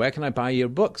see here. Where can I buy your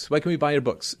books? Where can we buy your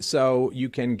books? So you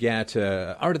can get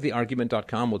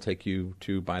artoftheargument.com will take you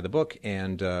to buy the book,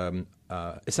 and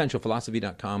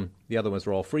essentialphilosophy.com. The other ones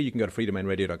are all free. You can go to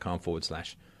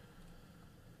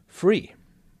freedomainradio.com/free.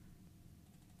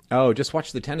 Oh, just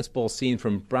watch the tennis ball scene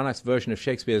from Brannach's version of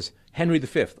Shakespeare's Henry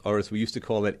V, or as we used to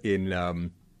call it in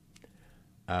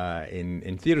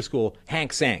theater school,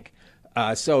 Hank Sank.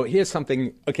 So here's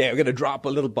something. Okay, I'm going to drop a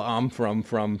little bomb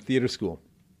from theater school.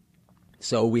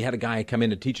 So we had a guy come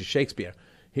in to teach us Shakespeare.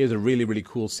 Here's a really, really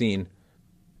cool scene.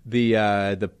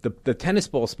 The tennis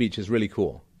ball speech is really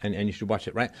cool, and you should watch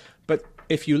it, right? But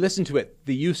if you listen to it,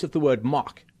 the use of the word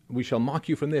mock, we shall mock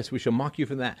you from this, we shall mock you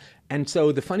from that. And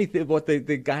so the funny thing, what the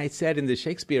guy said in the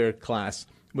Shakespeare class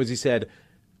was he said,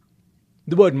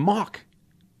 the word mock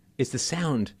is the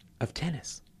sound of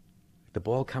tennis. The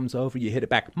ball comes over, you hit it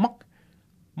back, mock,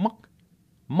 mock,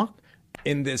 mock.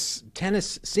 In this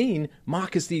tennis scene,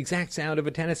 mock is the exact sound of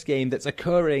a tennis game that's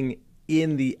occurring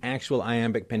in the actual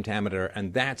iambic pentameter,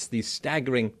 and that's the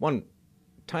staggering, one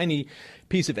tiny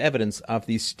piece of evidence of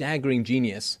the staggering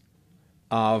genius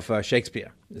of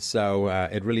Shakespeare. So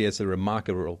it really is a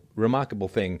remarkable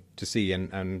thing to see,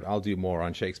 and I'll do more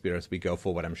on Shakespeare as we go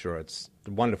forward. I'm sure it's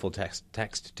a wonderful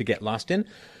text to get lost in.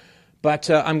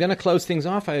 But I'm going to close things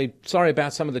off. I'm sorry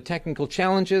about some of the technical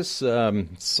challenges,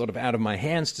 sort of out of my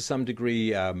hands to some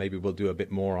degree. Maybe we'll do a bit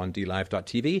more on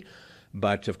DLive.tv.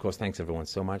 But, of course, thanks, everyone,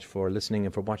 so much for listening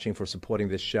and for watching, for supporting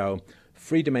this show.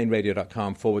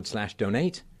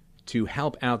 freedomainradio.com/donate to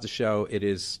help out the show. It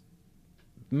is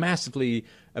massively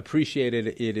appreciated.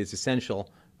 It is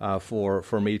essential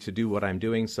for me to do what I'm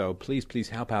doing. So please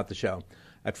help out the show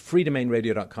at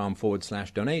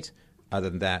freedomainradio.com/donate. Other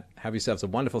than that, have yourselves a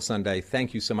wonderful Sunday.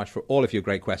 Thank you so much for all of your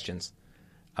great questions.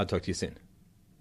 I'll talk to you soon.